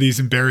one of these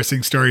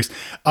embarrassing stories.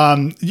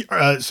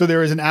 So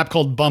there is an app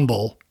called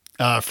Bumble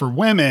for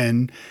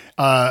women.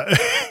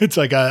 It's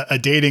like a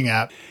dating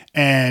app.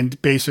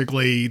 And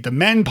basically the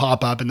men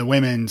pop up and the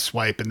women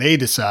swipe and they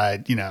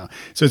decide,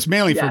 so it's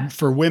mainly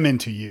for women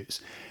to use.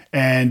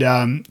 And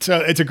so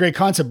it's a great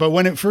concept. But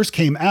when it first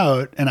came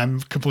out, and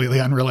I'm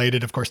completely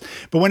unrelated, of course,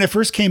 but when it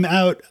first came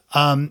out,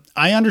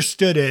 I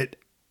understood it.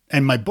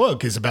 And my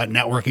book is about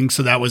networking,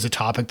 so that was a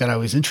topic that I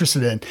was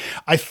interested in.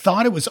 I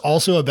thought it was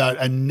also about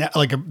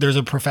there's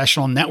a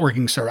professional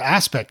networking sort of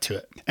aspect to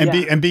it,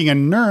 and being a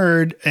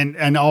nerd and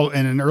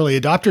an early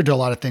adopter to a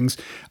lot of things,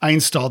 I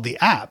installed the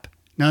app.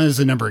 Now, this is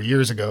a number of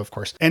years ago, of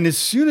course. And as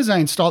soon as I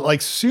installed,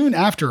 like soon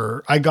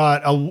after, I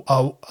got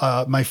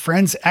my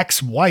friend's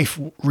ex-wife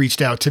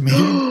reached out to me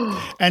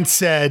and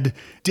said,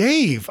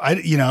 Dave, I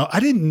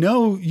didn't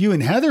know you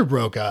and Heather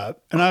broke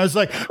up. And I was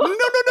like, no.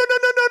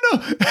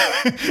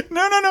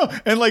 No.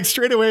 And like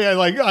straight away,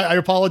 I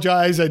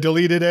apologized. I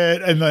deleted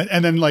it. And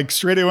then like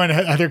straight away when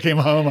Heather came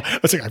home, I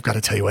was like, I've got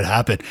to tell you what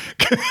happened.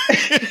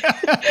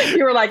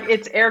 You were like,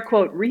 it's air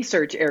quote,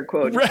 research, air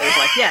quote. Right. I was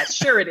like, yes,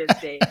 sure it is,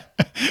 Dave.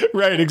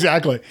 Right,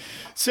 exactly.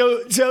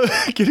 So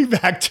getting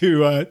back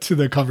to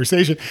the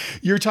conversation,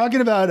 you're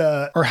talking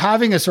about or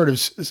having a sort of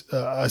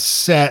a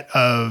set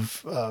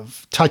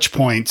of touch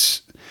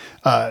points.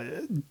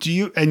 And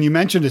you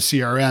mentioned a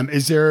CRM.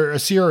 Is there a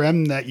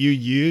CRM that you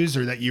use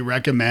or that you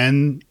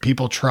recommend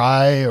people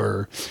try,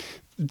 or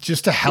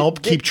just to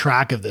help keep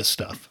track of this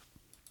stuff?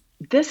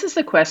 This is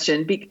the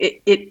question.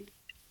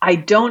 I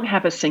don't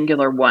have a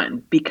singular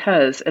one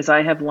because, as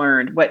I have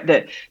learned, what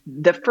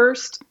the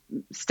first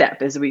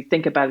step, as we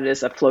think about it,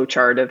 as a flow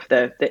chart of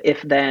the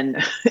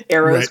if-then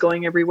arrows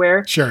going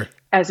everywhere. Sure.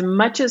 As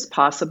much as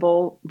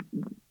possible,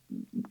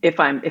 if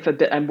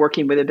I'm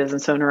working with a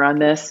business owner on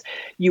this,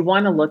 you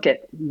want to look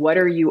at what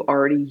are you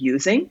already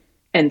using.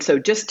 And so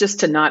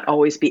just to not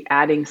always be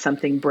adding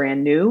something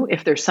brand new,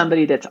 if there's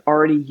somebody that's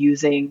already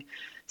using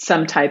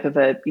some type of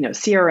a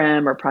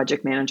CRM or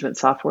project management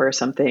software or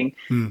something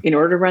in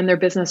order to run their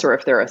business, or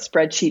if they're a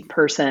spreadsheet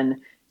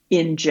person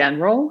in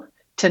general,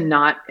 to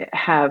not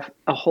have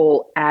a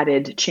whole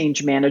added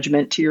change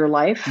management to your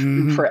life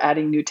for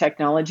adding new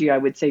technology. I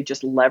would say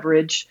just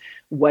leverage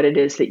what it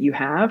is that you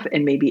have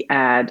and maybe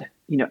add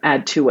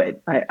to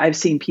it. I've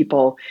seen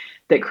people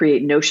that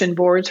create Notion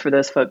boards for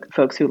those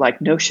folks who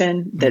like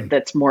Notion,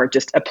 that's more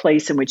just a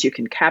place in which you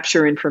can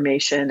capture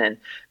information and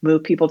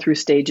move people through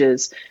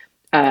stages.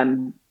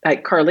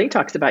 Carly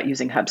talks about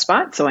using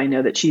HubSpot. So I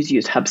know that she's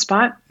used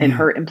HubSpot in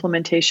her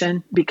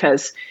implementation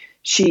because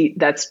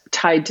that's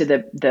tied to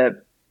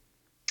the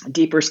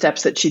deeper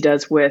steps that she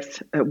does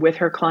with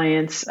her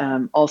clients,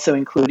 also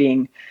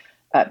including,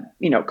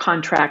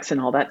 contracts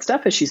and all that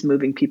stuff as she's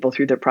moving people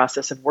through the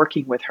process of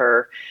working with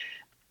her.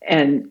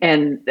 And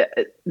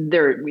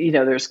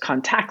there's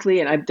Contactly,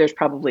 and there's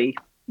probably,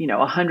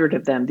 100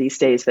 of them these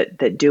days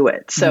that do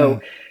it.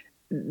 So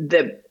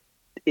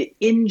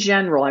in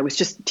general, I was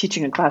just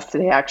teaching a class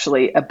today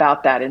actually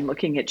about that and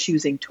looking at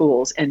choosing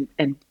tools. And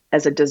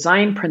as a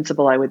design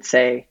principle, I would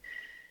say,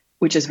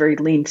 which is very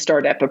lean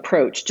startup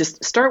approach,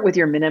 just start with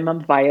your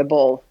minimum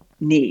viable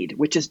need,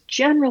 which is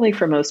generally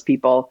for most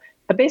people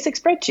a basic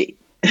spreadsheet.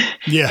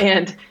 Yeah.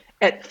 And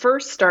at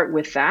first start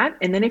with that.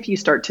 And then if you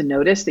start to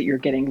notice that you're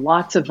getting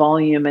lots of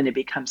volume and it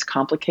becomes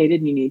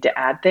complicated and you need to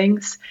add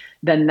things,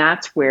 then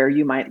that's where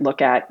you might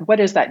look at what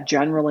is that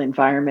general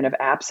environment of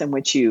apps in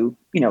which you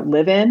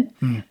live in.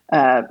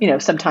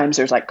 Sometimes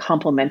there's like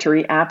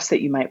complementary apps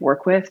that you might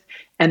work with,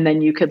 and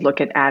then you could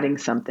look at adding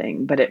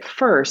something. But at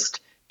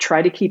first,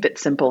 try to keep it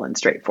simple and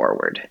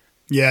straightforward.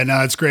 Yeah,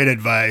 no, it's great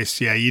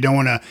advice. Yeah, you don't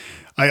want to.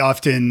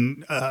 I've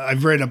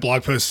written a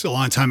blog post a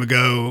long time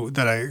ago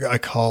that I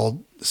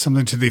called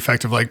something to the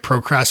effect of like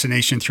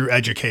procrastination through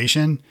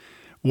education,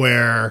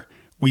 where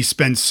we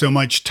spend so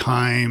much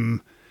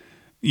time,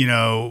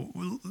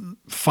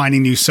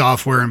 finding new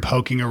software and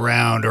poking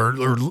around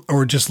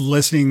or just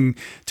listening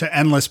to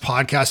endless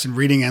podcasts and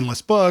reading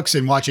endless books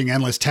and watching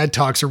endless TED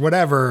Talks or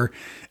whatever,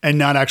 and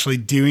not actually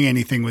doing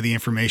anything with the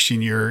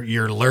information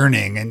you're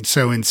learning. And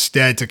so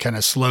instead to kind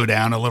of slow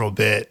down a little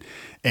bit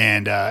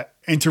and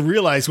to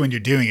realize when you're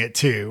doing it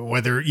too,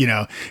 whether,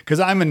 because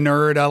I'm a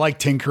nerd, I like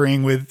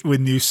tinkering with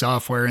new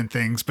software and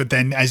things. But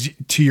then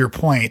to your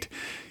point,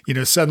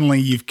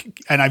 suddenly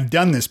and I've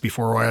done this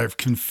before where I've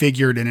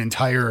configured an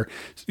entire,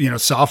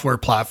 software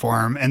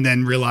platform and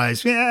then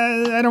realized,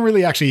 I don't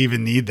really actually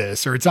even need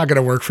this, or it's not going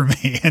to work for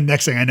me. And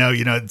next thing I know,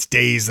 it's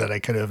days that I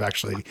could have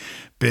actually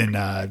been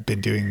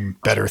doing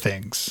better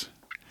things.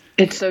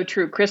 It's so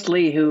true. Chris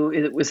Lee,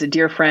 who was a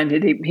dear friend,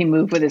 he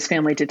moved with his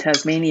family to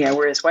Tasmania,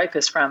 where his wife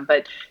is from,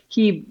 but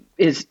he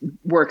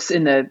works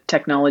in the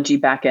technology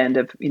back end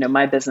of,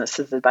 my business,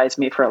 has advised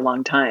me for a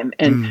long time.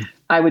 And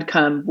I would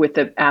come with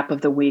the app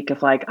of the week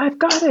of like, I've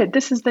got it.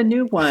 This is the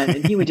new one.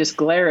 And he would just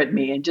glare at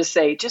me and just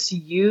say, just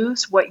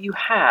use what you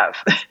have.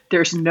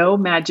 There's no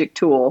magic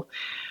tool.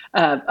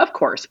 Of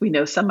course, we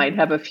know some might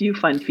have a few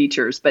fun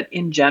features, but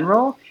in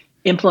general,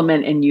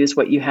 implement and use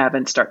what you have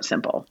and start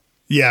simple.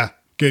 Yeah.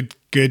 Good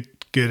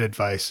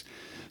advice.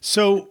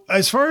 So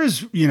as far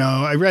as,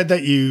 I read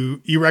that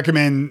you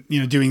recommend,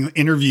 doing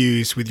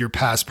interviews with your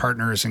past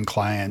partners and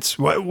clients.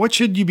 What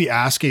should you be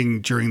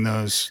asking during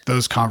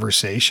those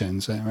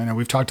conversations? I know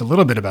we've talked a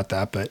little bit about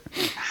that, but.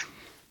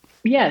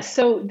 Yeah.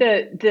 So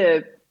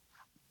the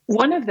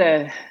one of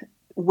the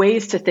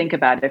ways to think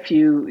about it, if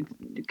you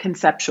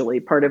conceptually,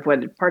 part of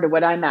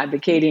what I'm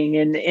advocating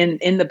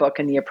in the book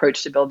and the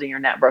approach to building your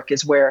network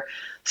is where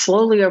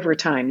slowly over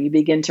time, you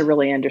begin to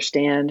really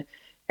understand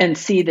and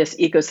see this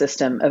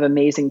ecosystem of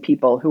amazing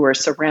people who are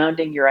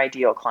surrounding your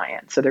ideal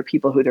client. So they're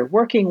people who they're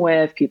working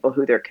with, people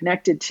who they're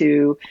connected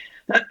to,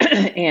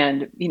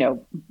 and,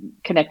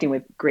 connecting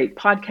with great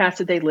podcasts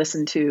that they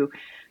listen to.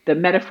 The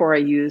metaphor I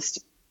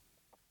used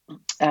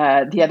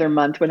the other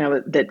month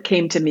that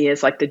came to me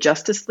is like the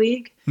Justice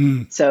League.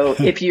 So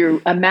if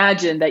you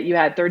imagine that you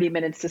had 30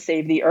 minutes to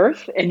save the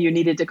earth and you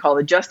needed to call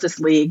the Justice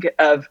League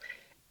of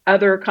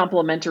other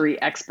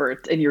complementary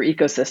experts in your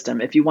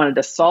ecosystem, if you wanted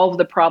to solve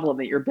the problem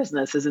that your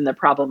business is in the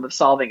problem of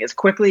solving as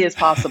quickly as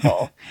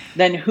possible,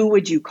 then who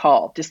would you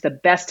call? Just the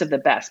best of the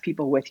best,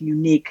 people with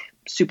unique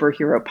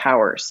superhero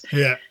powers.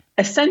 Yeah.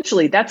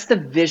 Essentially, that's the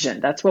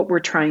vision. That's what we're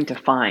trying to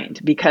find,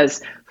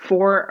 because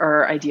for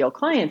our ideal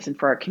clients and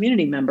for our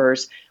community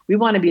members, we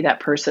want to be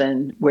that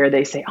person where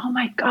they say, oh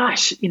my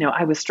gosh,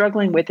 I was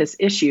struggling with this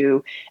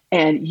issue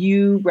and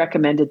you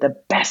recommended the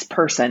best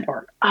person,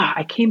 or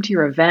I came to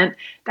your event.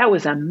 That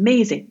was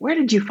amazing. Where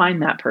did you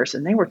find that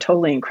person? They were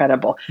totally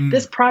incredible.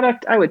 This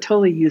product, I would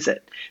totally use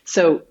it.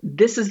 So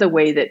this is the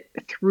way that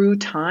through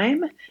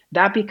time,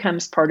 that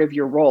becomes part of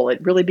your role.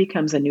 It really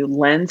becomes a new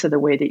lens of the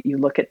way that you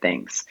look at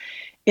things.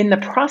 In the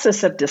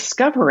process of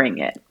discovering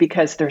it,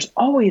 because there's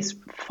always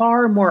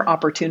far more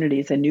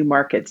opportunities in new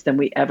markets than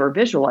we ever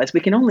visualize, we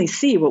can only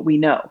see what we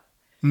know.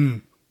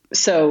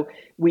 So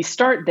we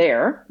start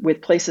there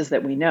with places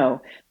that we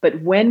know,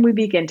 but when we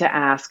begin to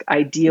ask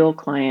ideal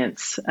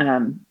clients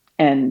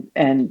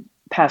and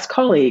past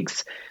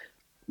colleagues,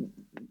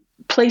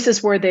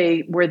 places where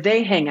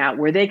they hang out,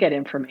 where they get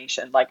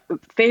information, like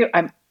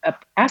I'm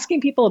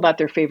asking people about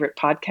their favorite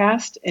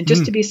podcast, and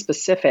just to be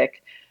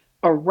specific,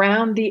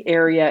 around the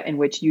area in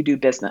which you do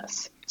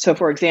business. So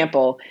for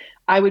example,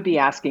 I would be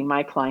asking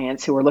my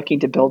clients who are looking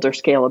to build or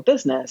scale a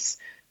business,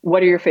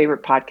 what are your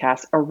favorite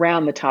podcasts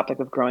around the topic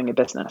of growing a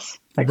business?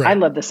 Like, right. I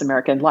love This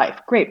American Life,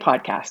 great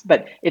podcast,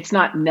 but it's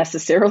not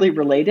necessarily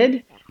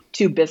related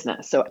to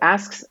business. So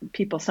ask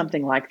people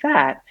something like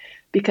that,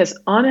 because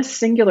on a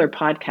singular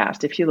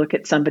podcast, if you look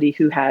at somebody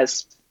who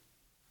has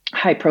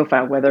high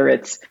profile, whether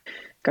it's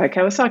Guy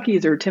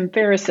Kawasaki's or Tim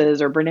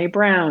Ferriss's or Brene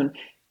Brown,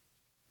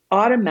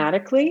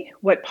 automatically,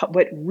 what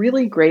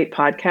really great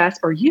podcasts,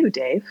 or you,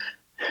 Dave,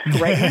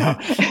 right now,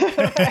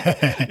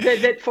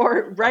 that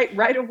for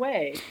right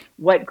away,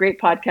 what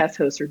great podcast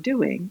hosts are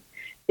doing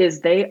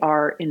is they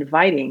are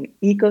inviting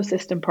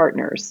ecosystem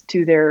partners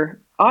to their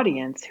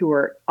audience who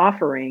are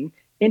offering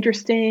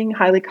interesting,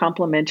 highly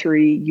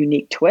complementary,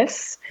 unique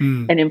twists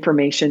and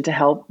information to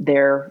help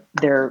their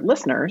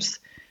listeners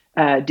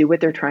do what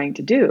they're trying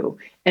to do.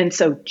 And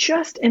so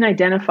just in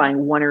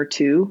identifying one or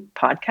two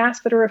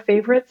podcasts that are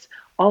favorites,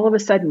 all of a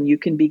sudden you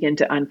can begin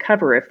to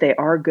uncover, if they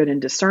are good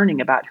and discerning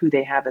about who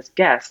they have as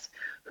guests,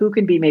 who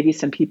can be maybe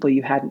some people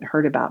you hadn't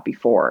heard about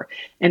before.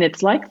 And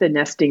it's like the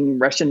nesting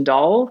Russian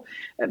doll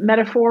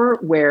metaphor,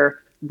 where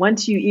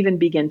once you even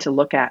begin to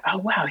look at, oh,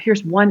 wow,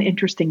 here's one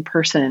interesting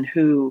person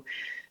who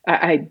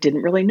I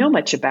didn't really know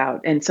much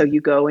about. And so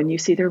you go and you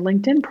see their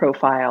LinkedIn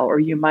profile, or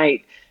you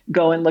might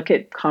go and look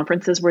at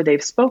conferences where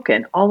they've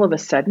spoken. All of a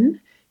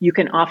sudden, you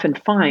can often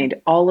find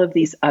all of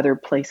these other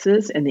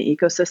places in the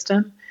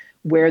ecosystem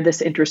where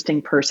this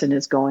interesting person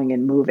is going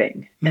and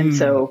moving. And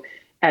so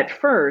at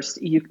first,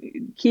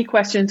 key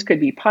questions could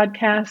be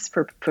podcasts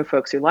for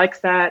folks who likes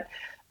that.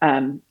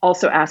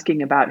 Also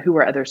asking about who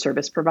are other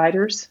service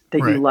providers that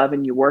you love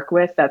and you work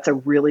with. That's a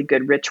really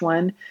good, rich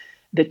one.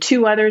 The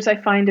two others I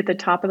find at the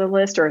top of the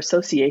list are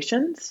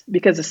associations,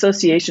 because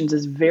associations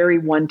is very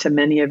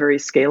one-to-many, a very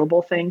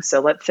scalable thing. So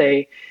let's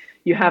say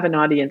you have an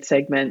audience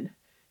segment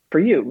for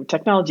you,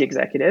 technology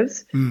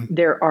executives.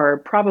 There are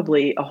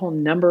probably a whole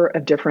number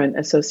of different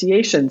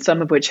associations,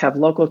 some of which have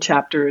local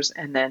chapters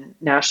and then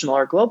national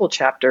or global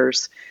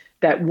chapters,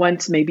 that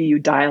once maybe you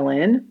dial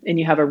in and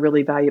you have a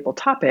really valuable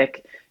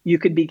topic, you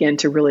could begin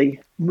to really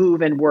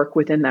move and work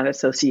within that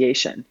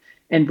association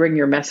and bring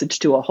your message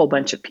to a whole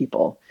bunch of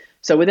people.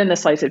 So within the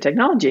slice of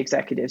technology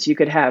executives, you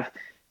could have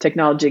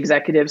technology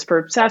executives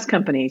for SaaS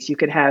companies. You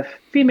could have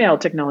female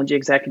technology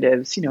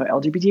executives,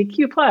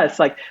 LGBTQ+,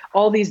 like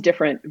all these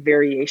different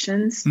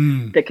variations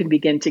that can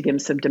begin to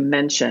give some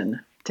dimension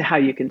to how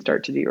you can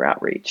start to do your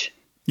outreach.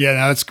 Yeah,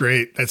 no, that's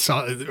great. That's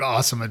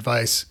awesome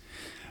advice.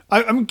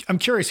 I'm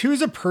curious,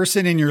 who's a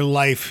person in your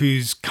life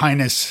whose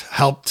kindness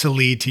helped to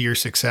lead to your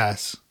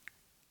success?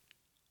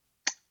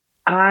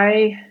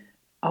 I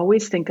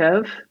always think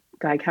of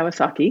Guy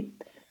Kawasaki,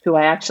 who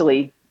I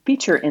actually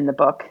feature in the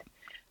book,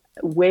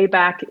 way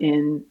back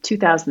in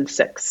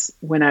 2006,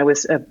 when I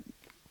was a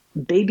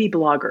baby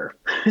blogger.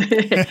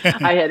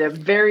 I had a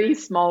very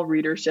small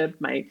readership,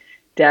 my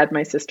dad,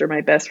 my sister,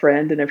 my best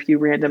friend, and a few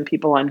random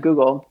people on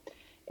Google.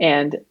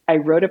 And I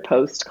wrote a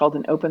post called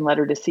An Open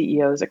Letter to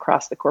CEOs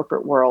Across the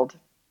Corporate World.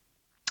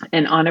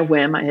 And on a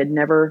whim, I had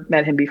never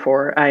met him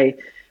before, I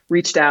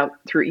reached out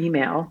through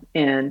email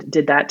and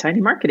did that tiny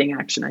marketing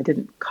action. I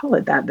didn't call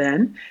it that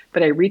then,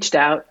 but I reached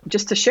out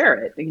just to share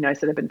it. I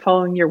said, I've been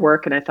following your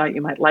work and I thought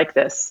you might like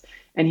this.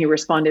 And he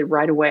responded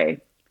right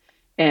away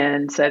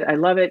and said, I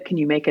love it. Can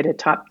you make it a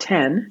top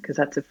 10? Because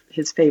that's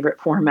his favorite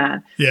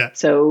format. Yeah.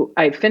 So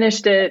I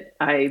finished it.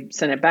 I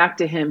sent it back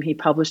to him. He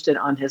published it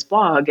on his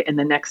blog. And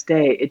the next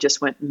day it just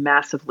went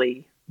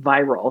massively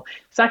viral.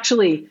 It's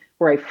actually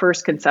where I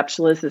first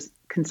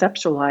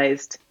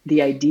conceptualized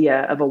the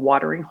idea of a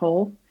watering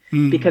hole,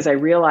 because I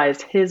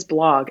realized his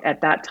blog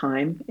at that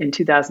time in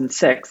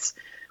 2006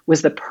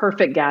 was the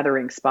perfect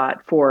gathering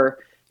spot for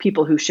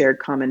people who shared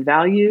common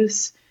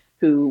values,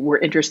 who were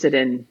interested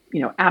in,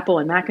 Apple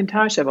and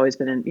Macintosh. I've always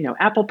been an,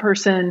 Apple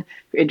person,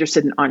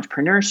 interested in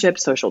entrepreneurship,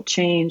 social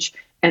change.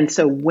 And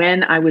so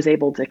when I was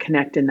able to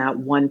connect in that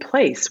one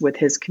place with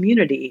his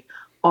community,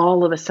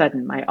 all of a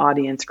sudden my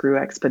audience grew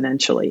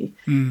exponentially.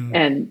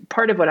 And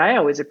part of what I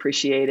always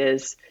appreciate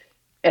is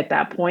at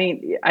that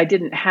point,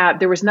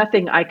 there was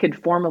nothing I could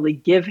formally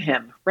give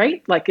him,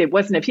 right? Like it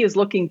wasn't, if he was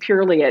looking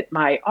purely at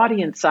my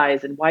audience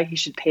size and why he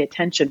should pay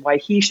attention, why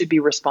he should be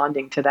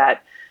responding to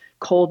that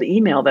cold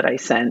email that I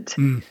sent.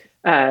 In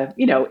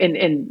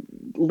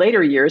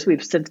later years,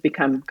 we've since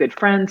become good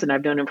friends, and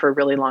I've known him for a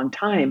really long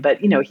time. But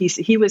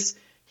he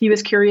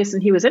was curious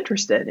and he was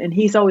interested, and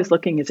he's always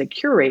looking as a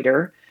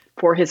curator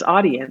for his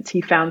audience.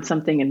 He found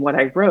something in what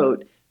I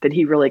wrote that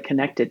he really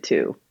connected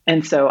to,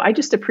 and so I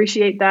just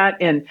appreciate that.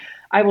 And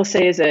I will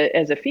say,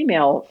 as a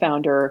female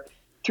founder,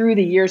 through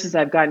the years as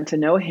I've gotten to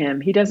know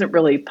him, he doesn't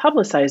really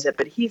publicize it,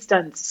 but he's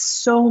done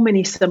so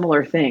many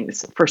similar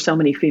things for so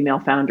many female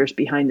founders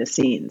behind the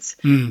scenes.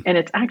 And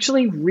it's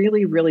actually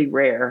really, really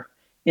rare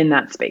in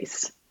that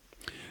space.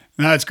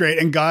 That's great.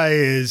 And Guy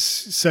is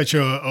such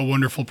a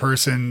wonderful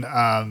person.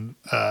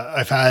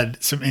 I've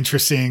had some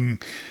interesting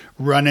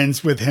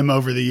run-ins with him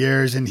over the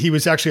years, and he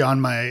was actually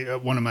on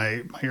one of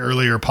my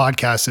earlier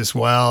podcasts as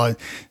well. And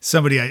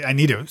somebody I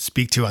need to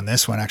speak to on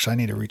this one. Actually, I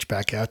need to reach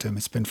back out to him.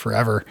 It's been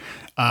forever.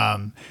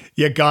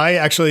 Guy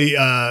actually.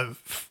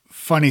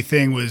 Funny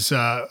thing was,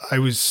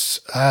 there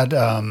was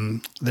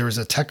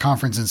a tech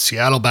conference in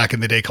Seattle back in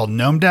the day called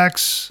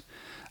Gnomedex.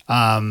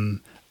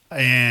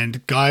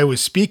 And Guy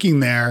was speaking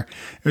there.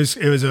 It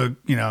was a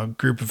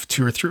group of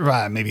 2 or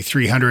 3, maybe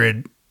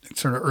 300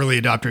 sort of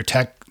early adopter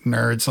tech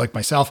nerds like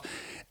myself,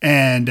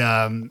 and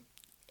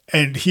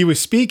he was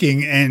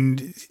speaking,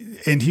 and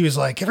he was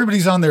like,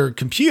 everybody's on their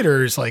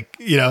computers, like,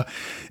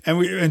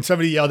 and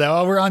somebody yelled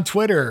out, "Oh, we're on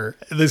Twitter."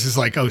 This is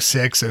like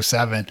 06,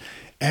 07.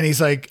 And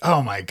he's like,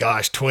 "Oh my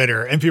gosh,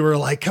 Twitter." And people were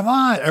like, "Come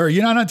on, are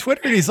you not on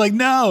Twitter?" And he's like,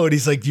 "No." And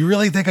he's like, "Do you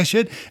really think I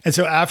should?" And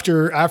so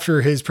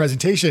after his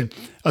presentation,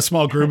 a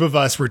small group of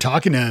us were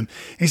talking to him. And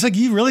he's like,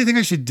 "You really think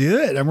I should do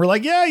it?" And we're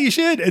like, "Yeah, you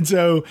should." And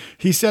so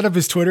he set up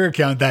his Twitter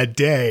account that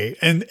day.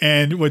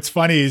 And what's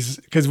funny is,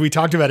 because we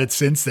talked about it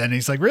since then, and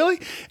he's like, "Really?"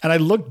 And I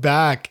looked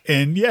back,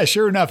 and yeah,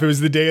 sure enough, it was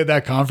the day of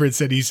that conference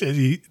that he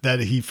said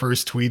that he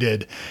first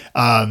tweeted.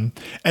 And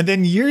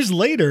then years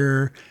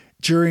later,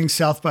 during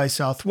South by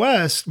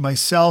Southwest,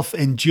 myself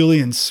and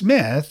Julian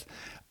Smith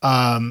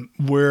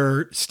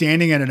were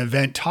standing at an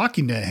event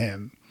talking to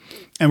him.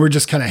 And we're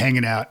just kind of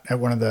hanging out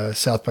at one of the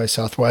South by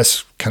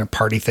Southwest kind of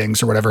party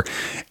things or whatever.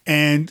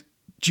 And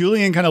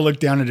Julian kind of looked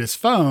down at his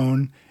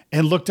phone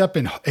and looked up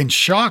in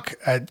shock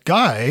at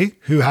Guy,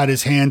 who had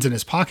his hands in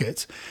his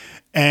pockets,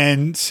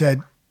 and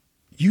said,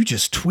 "You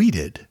just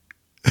tweeted."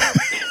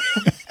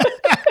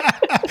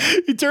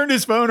 He turned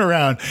his phone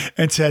around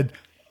and said,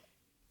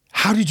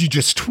 "How did you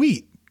just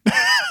tweet?"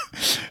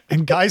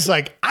 And Guy's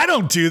like, "I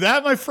don't do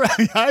that, my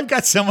friend. I've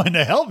got someone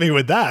to help me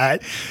with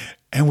that."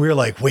 And we were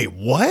like, "Wait,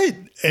 what?"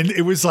 And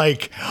it was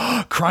like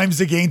crimes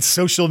against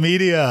social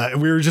media.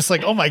 And we were just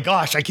like, "Oh my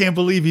gosh, I can't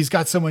believe he's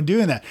got someone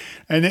doing that."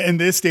 And in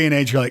this day and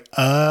age, you're like,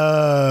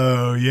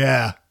 "Oh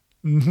yeah.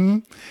 Mm-hmm.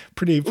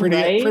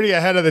 Pretty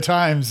ahead of the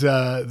times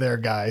there,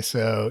 Guy."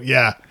 So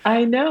yeah,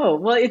 I know.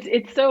 Well,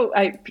 it's so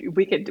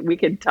we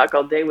could talk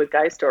all day with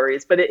Guy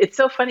stories, but it's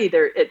so funny.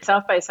 There at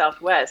South by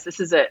Southwest, this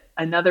is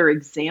another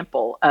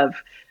example of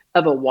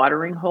a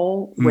watering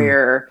hole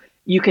where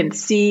you can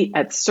see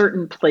at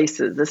certain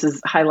places. This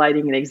is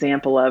highlighting an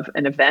example of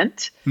an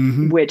event,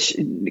 which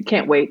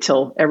can't wait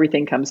till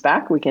everything comes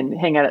back. We can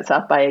hang out at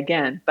South by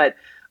again, but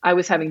I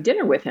was having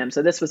dinner with him.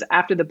 So this was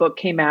after the book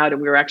came out,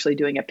 and we were actually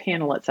doing a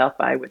panel at South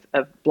by with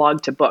a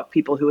blog to book,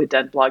 people who had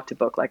done blog to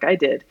book like I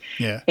did.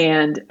 Yeah.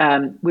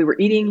 And we were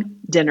eating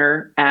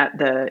dinner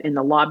in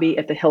the lobby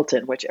at the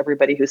Hilton, which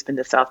everybody who's been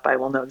to South by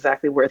will know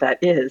exactly where that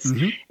is.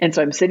 And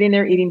so I'm sitting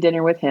there eating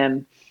dinner with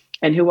him.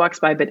 And who walks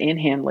by but Ann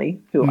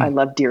Handley, who I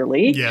love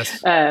dearly,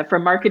 yes,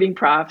 from Marketing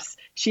Profs.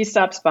 She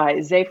stops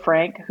by. Zay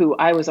Frank, who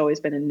I was always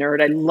been a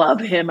nerd. I love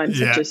him. I'm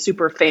such a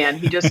super fan.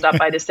 He just stopped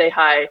by to say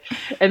hi.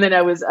 And then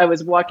I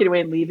was walking away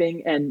and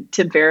leaving, and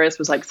Tim Ferriss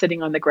was like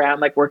sitting on the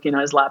ground, like working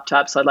on his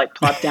laptop. So I'd like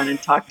plop down and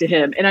talk to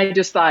him. And I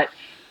just thought,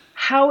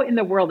 how in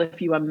the world,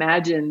 if you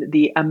imagine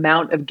the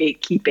amount of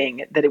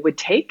gatekeeping that it would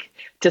take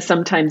to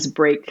sometimes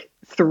break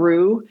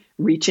through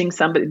reaching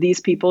these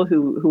people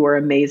who are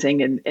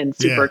amazing and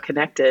super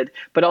connected,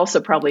 but also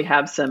probably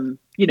have some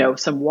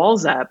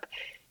walls up.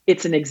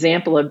 It's an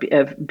example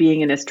of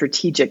being in a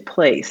strategic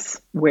place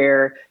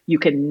where you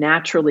can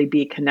naturally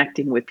be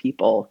connecting with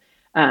people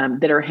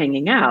that are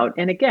hanging out.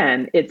 And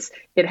again,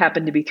 it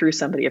happened to be through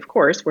somebody, of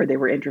course, where they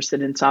were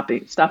interested in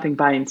stopping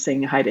by and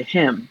saying hi to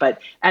him.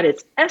 But at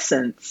its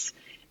essence,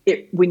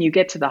 when you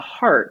get to the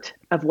heart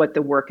of what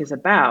the work is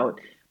about,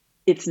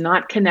 it's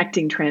not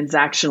connecting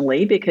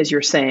transactionally because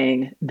you're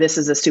saying this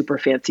is a super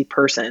fancy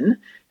person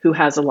who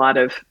has a lot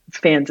of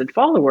fans and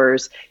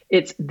followers.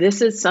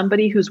 This is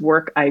somebody whose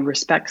work I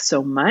respect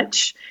so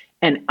much,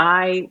 and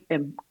I'm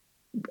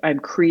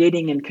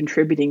creating and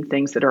contributing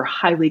things that are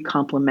highly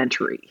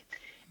complementary.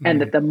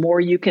 And that the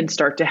more you can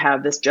start to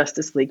have this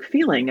Justice League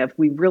feeling of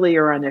we really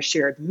are on a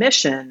shared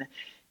mission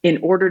in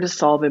order to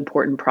solve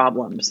important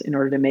problems, in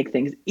order to make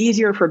things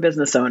easier for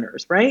business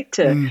owners, right?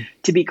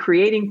 To be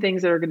creating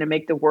things that are going to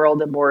make the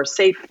world a more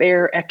safe,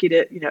 fair,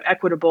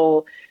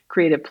 equitable,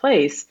 creative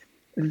place.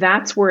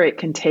 That's where it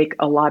can take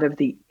a lot of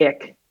the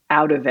ick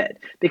out of it.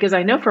 Because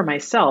I know for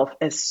myself,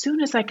 as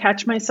soon as I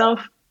catch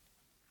myself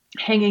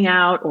hanging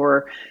out,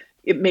 or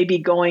it may be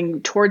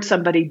going towards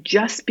somebody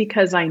just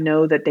because I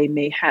know that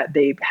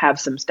they have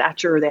some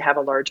stature or they have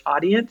a large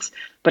audience,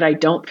 but I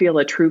don't feel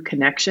a true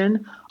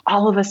connection.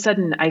 All of a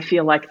sudden, I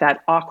feel like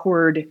that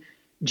awkward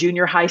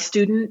junior high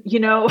student,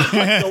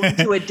 like going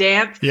to a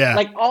dance. Yeah.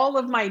 Like all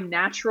of my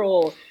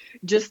natural,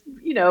 just,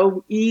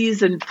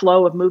 ease and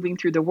flow of moving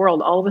through the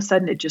world, all of a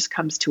sudden it just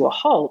comes to a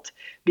halt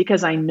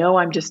because I know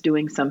I'm just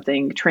doing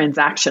something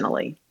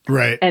transactionally.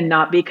 Right. And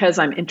not because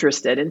I'm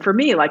interested. And for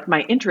me, like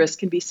my interest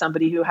can be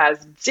somebody who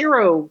has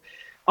zero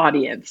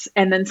audience.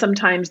 And then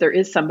sometimes there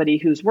is somebody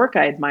whose work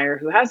I admire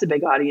who has a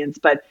big audience,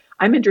 but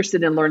I'm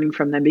interested in learning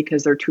from them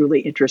because they're truly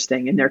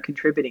interesting and they're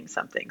contributing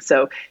something.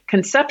 So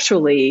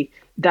conceptually,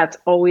 that's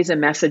always a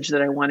message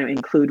that I want to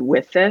include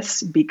with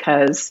this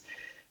because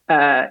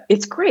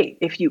it's great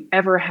if you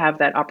ever have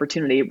that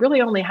opportunity. It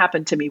really only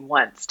happened to me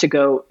once to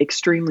go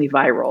extremely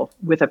viral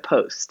with a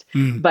post,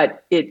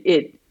 but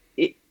it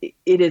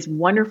is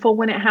wonderful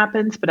when it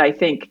happens. But I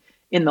think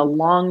in the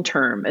long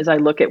term, as I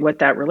look at what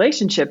that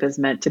relationship has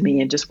meant to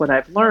me and just what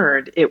I've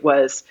learned, it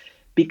was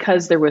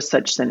because there was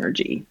such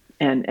synergy.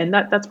 And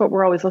that's what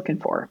we're always looking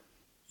for.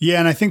 Yeah.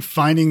 And I think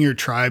finding your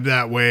tribe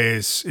that way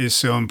is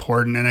so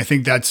important. And I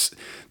think that's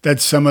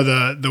some of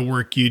the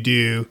work you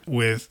do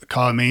with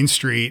Call It Main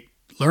Street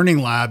Learning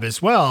Lab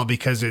as well,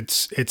 because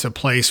it's a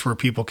place where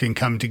people can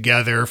come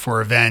together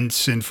for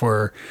events and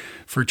for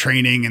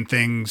training and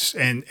things.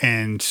 And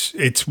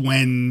it's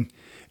when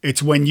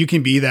you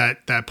can be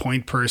that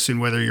point person,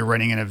 whether you're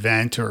running an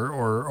event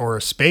or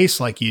a space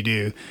like you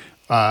do,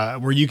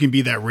 where you can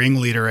be that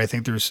ringleader. I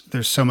think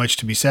there's so much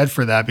to be said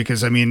for that,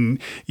 because I mean,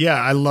 yeah,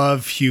 I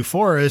love Hugh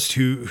Forrest,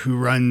 who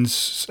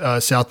runs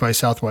South by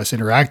Southwest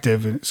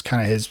Interactive, and it's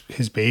kind of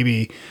his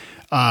baby.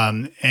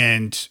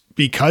 And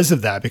because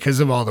of that,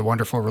 because of all the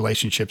wonderful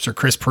relationships, or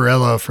Chris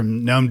Perillo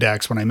from Gnome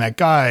Decks when I met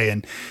Guy,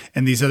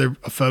 and these other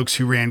folks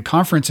who ran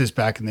conferences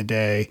back in the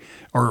day,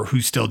 or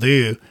who still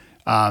do,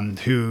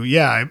 who,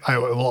 yeah, I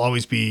will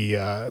always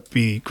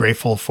be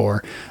grateful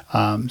for.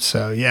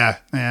 So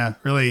yeah,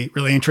 really,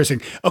 really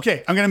interesting.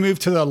 Okay. I'm going to move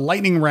to the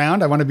lightning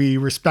round. I want to be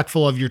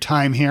respectful of your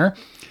time here.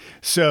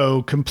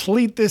 So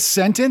complete this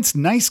sentence.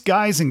 Nice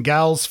guys and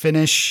gals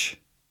finish.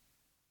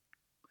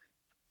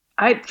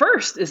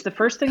 First is the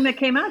first thing that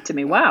came out to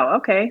me. Wow.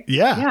 Okay.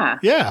 Yeah.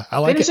 I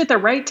like Finish it. at the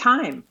right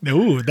time.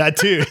 Ooh, that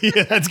too.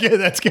 Yeah, that's good.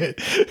 That's good.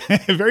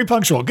 Very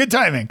punctual. Good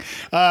timing.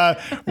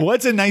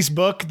 What's a nice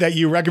book that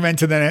you recommend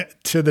to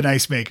the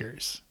nice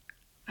makers?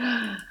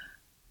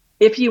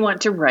 If you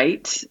want to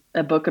write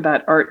a book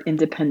about art,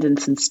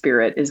 independence, and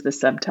spirit is the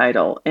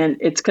subtitle. And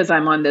it's because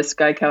I'm on this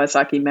Guy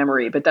Kawasaki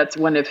memory, but that's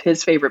one of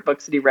his favorite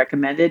books that he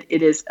recommended.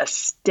 It is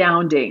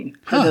astounding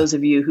for those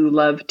of you who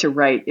love to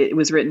write. It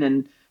was written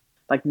in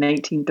like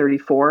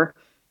 1934.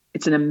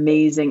 It's an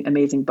amazing,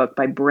 amazing book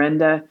by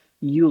Brenda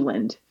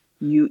Ueland,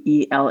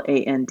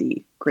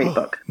 Ueland. Great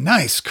book.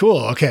 Nice. Cool.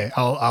 Okay.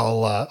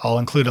 I'll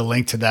include a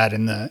link to that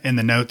in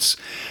the notes.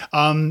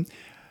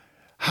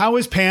 How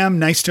is Pam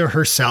nice to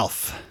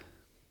herself?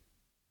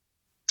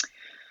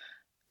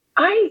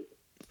 I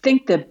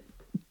think the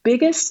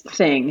biggest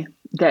thing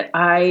that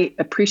I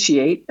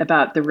appreciate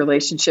about the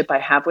relationship I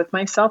have with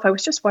myself, I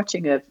was just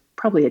watching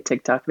probably a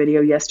TikTok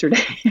video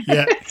yesterday,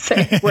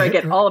 where I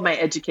get all of my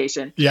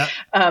education. Yeah.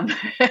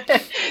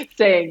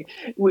 Saying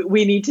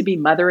we need to be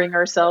mothering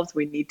ourselves.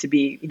 We need to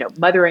be,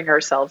 mothering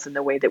ourselves in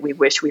the way that we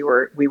wish we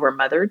were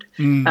mothered.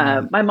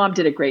 My mom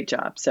did a great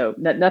job, so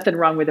nothing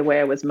wrong with the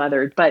way I was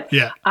mothered. But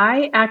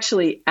I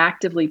actually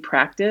actively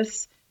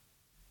practice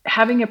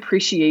having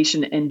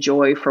appreciation and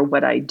joy for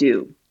what I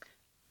do.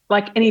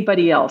 Like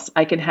anybody else,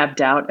 I can have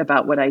doubt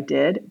about what I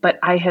did, but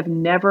I have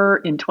never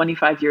in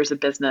 25 years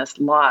of business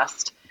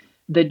lost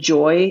the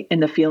joy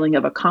and the feeling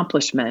of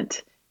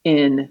accomplishment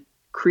in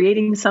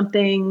creating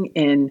something.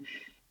 In,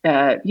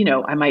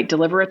 I might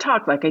deliver a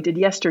talk like I did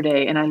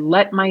yesterday, and I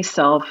let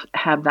myself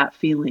have that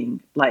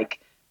feeling like,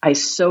 I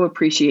so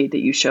appreciate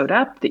that you showed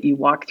up, that you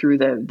walked through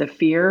the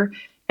fear,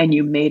 and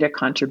you made a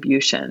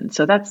contribution.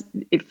 So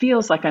it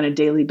feels like on a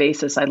daily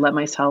basis, I let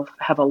myself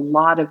have a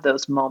lot of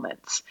those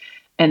moments.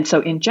 And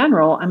so in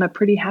general, I'm a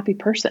pretty happy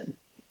person.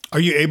 Are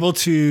you able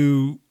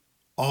to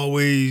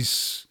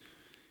always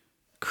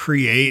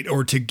create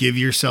or to give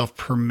yourself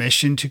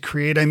permission to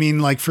create? I mean,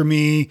 like for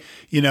me,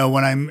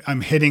 when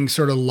I'm hitting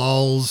sort of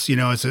lulls,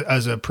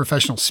 as a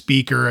professional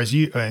speaker, as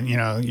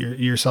you're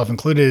yourself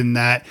included in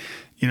that,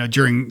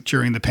 during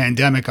the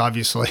pandemic,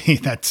 obviously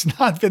that's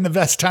not been the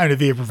best time to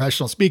be a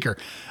professional speaker.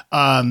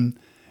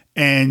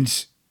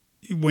 And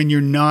when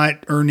you're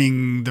not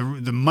earning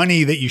the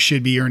money that you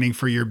should be earning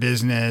for your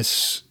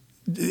business,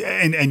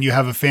 and you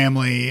have a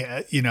family,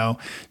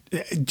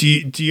 do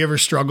you ever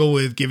struggle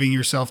with giving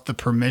yourself the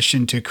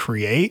permission to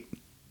create?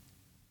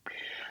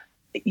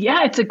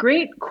 Yeah, it's a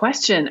great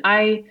question.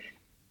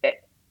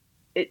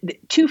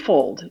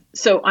 Twofold.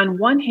 So on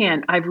one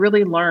hand, I've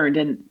really learned,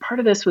 and part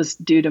of this was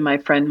due to my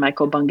friend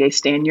Michael Bungay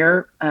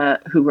Stanier,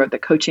 who wrote The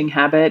Coaching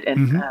Habit,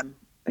 and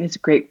it's a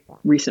great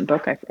recent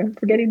book. I'm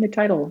forgetting the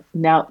title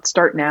now.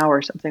 Start Now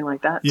or something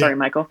like that. Yeah. Sorry,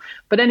 Michael.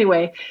 But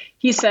anyway,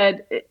 he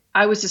said,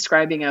 I was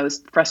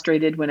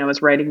frustrated when I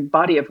was writing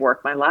Body of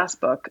Work, my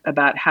last book,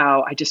 about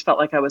how I just felt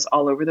like I was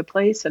all over the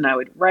place, and I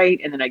would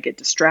write and then I'd get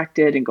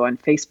distracted and go on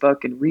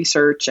Facebook and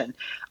research. And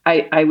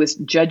I was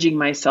judging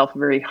myself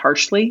very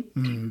harshly,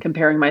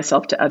 comparing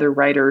myself to other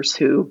writers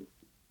who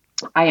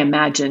I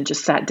imagine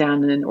just sat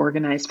down in an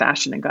organized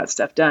fashion and got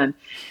stuff done.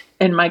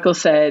 And Michael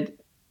said,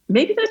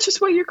 maybe that's just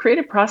what your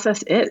creative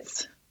process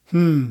is.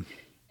 And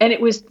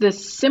it was the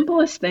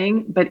simplest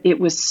thing, but it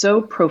was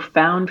so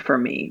profound for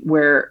me,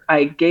 where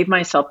I gave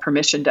myself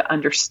permission to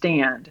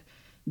understand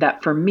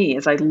that for me,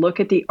 as I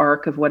look at the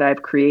arc of what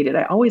I've created,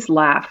 I always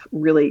laugh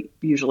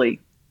usually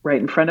right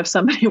in front of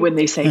somebody when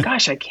they say,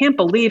 gosh, I can't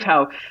believe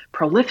how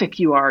prolific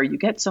you are. You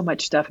get so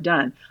much stuff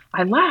done.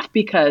 I laugh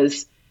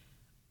because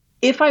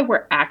if I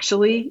were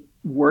actually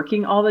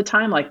working all the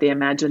time, like they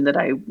imagine that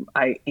I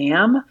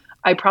am,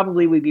 I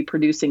probably would be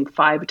producing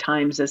 5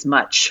 times as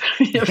much,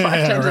 5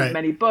 times as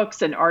many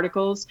books and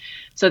articles.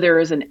 So there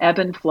is an ebb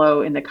and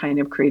flow in the kind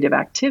of creative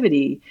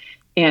activity.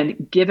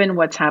 And given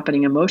what's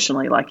happening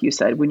emotionally, like you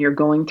said, when you're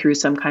going through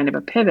some kind of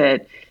a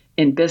pivot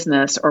in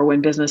business, or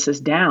when business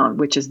is down,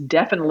 which has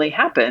definitely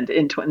happened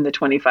in the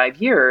 25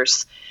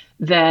 years,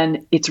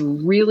 then it's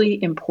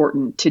really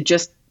important to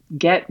just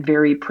get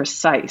very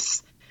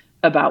precise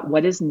about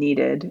what is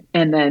needed.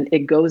 And then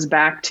it goes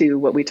back to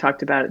what we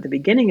talked about at the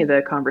beginning of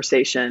the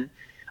conversation.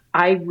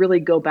 I really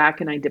go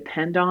back and I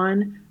depend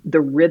on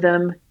the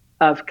rhythm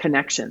of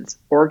connections,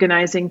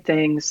 organizing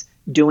things,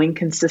 doing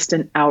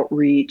consistent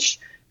outreach,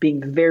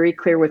 being very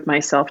clear with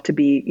myself to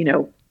be,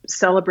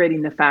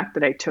 celebrating the fact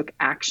that I took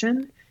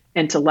action,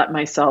 and to let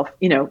myself,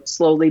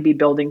 slowly be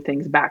building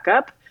things back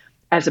up,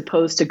 as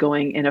opposed to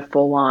going in a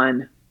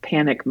full-on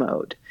panic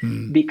mode,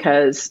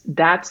 because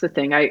that's the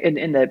thing.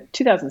 In the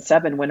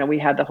 2007, when we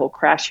had the whole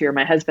crash here,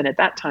 my husband at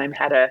that time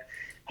had a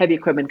heavy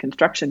equipment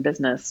construction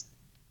business,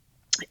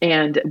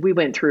 and we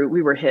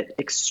were hit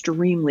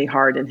extremely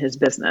hard in his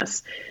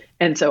business.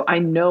 And so I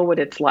know what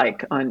it's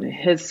like on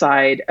his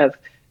side of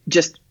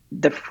just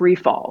the free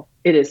fall.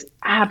 It is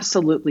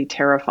absolutely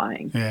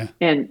terrifying. Yeah.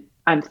 And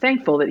I'm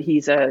thankful that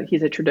he's a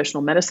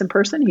traditional medicine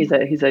person. He's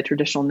a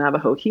traditional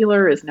Navajo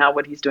healer, is now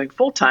what he's doing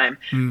full time.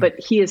 But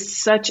he is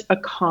such a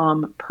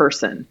calm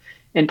person.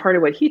 And part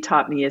of what he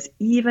taught me is,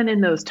 even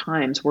in those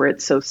times where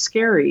it's so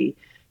scary,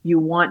 you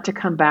want to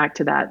come back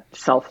to that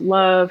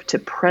self-love, to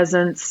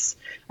presence.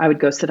 I would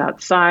go sit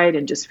outside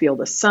and just feel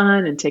the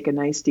sun and take a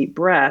nice deep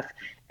breath,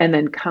 and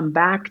then come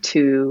back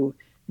to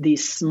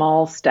these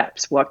small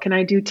steps. What can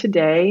I do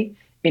today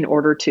in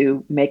order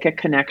to make a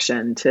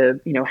connection,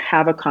 to,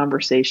 have a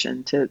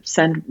conversation, to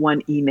send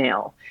one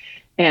email?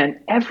 And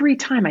every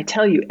time I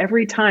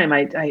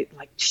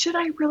like, should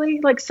I really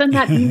send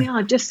that email?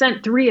 I've just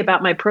sent 3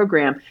 about my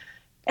program.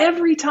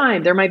 Every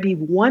time there might be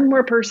one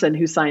more person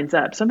who signs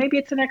up. So maybe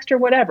it's an extra,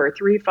 whatever,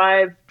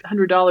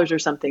 $300-$500 or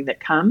something that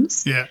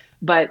comes. Yeah.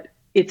 But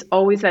it's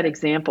always that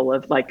example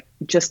of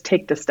just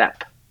take the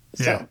step.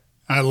 So. Yeah.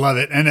 I love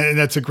it. And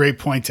that's a great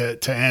point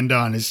to end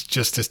on, is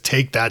just to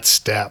take that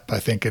step. I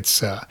think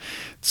it's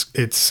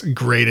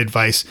great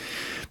advice.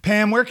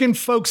 Pam, where can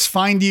folks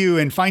find you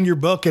and find your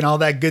book and all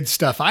that good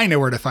stuff? I know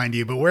where to find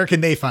you, but where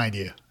can they find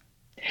you?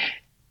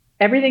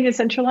 Everything is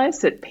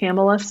centralized at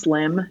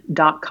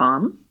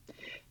PamelaSlim.com.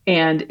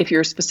 And if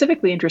you're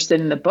specifically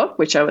interested in the book,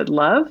 which I would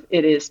love,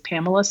 it is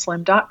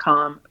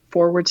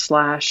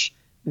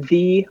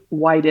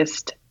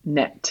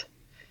PamelaSlim.com/thewhitestnet.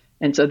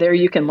 And so there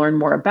you can learn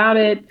more about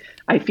it.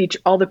 I feature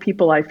all the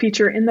people I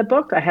feature in the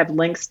book. I have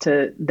links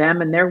to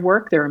them and their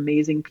work. They're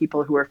amazing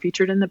people who are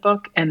featured in the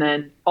book. And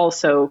then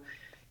also,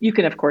 you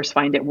can, of course,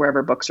 find it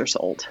wherever books are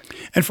sold.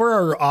 And for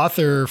our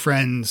author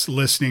friends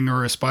listening,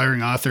 or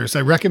aspiring authors, I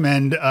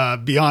recommend,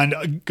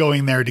 beyond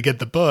going there to get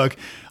the book,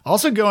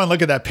 also go and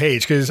look at that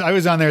page, because I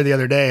was on there the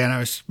other day, and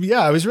I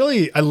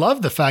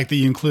love the fact that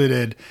you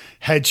included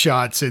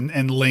headshots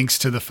and links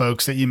to the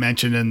folks that you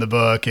mentioned in the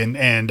book.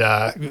 And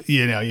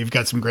you've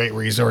got some great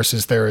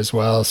resources there as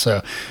well.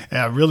 So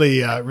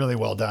really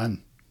well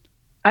done.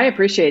 I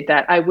appreciate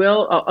that.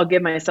 I'll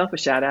give myself a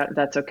shout out, if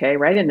that's okay,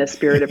 right? In the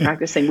spirit of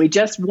practicing. We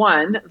just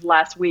won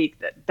last week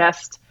the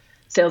best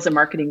sales and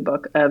marketing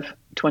book of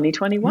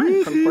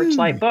 2021 from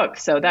Porchlight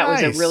Books. So that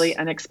was a really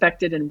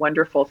unexpected and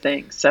wonderful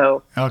thing.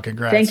 So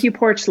congrats. Thank you,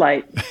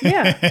 Porchlight.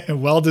 Yeah.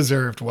 Well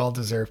deserved. Well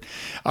deserved.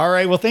 All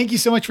right. Well, thank you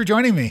so much for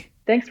joining me.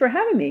 Thanks for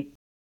having me.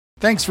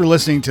 Thanks for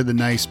listening to the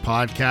Nice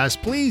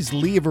Podcast. Please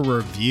leave a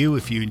review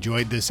if you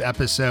enjoyed this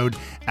episode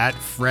at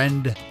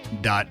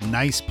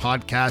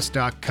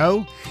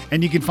friend.nicepodcast.co.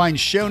 And you can find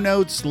show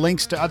notes,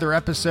 links to other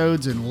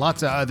episodes, and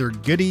lots of other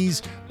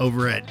goodies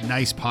over at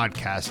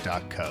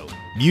nicepodcast.co.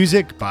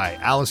 Music by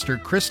Alistair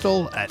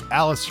Crystal at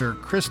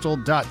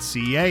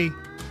alistaircrystal.ca.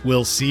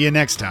 We'll see you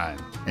next time,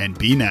 and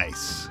be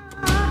nice.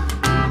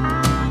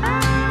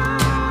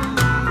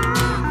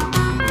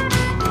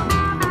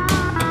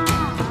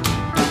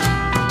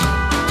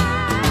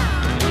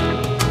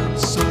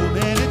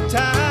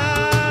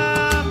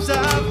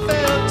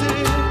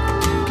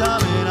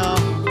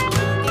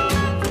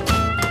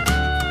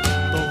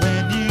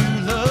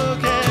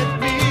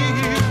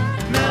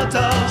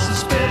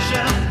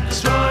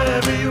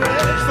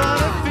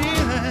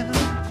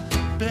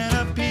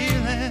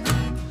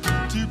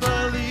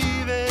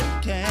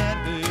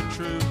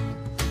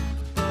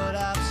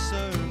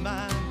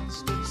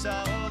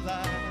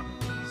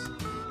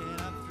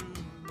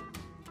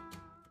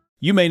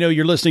 You may know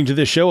you're listening to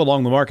this show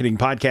along the Marketing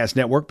Podcast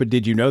Network, but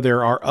did you know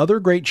there are other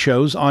great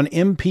shows on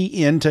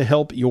MPN to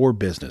help your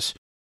business?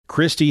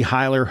 Christy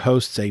Heiler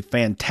hosts a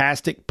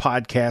fantastic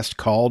podcast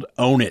called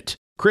Own It.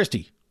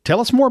 Christy, tell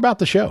us more about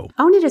the show.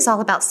 Own It is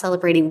all about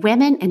celebrating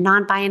women and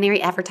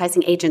non-binary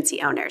advertising agency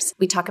owners.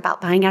 We talk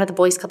about buying out of the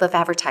Boys Club of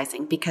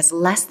Advertising because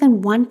less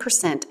than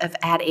 1% of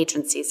ad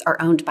agencies are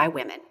owned by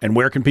women. And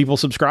where can people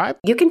subscribe?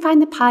 You can find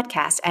the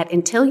podcast at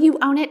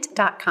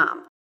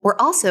untilyouownit.com. We're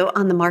also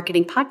on the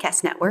Marketing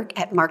Podcast Network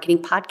at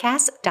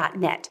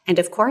marketingpodcast.net. And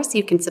of course,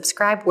 you can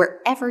subscribe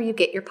wherever you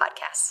get your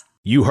podcasts.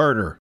 You heard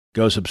her.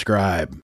 Go subscribe.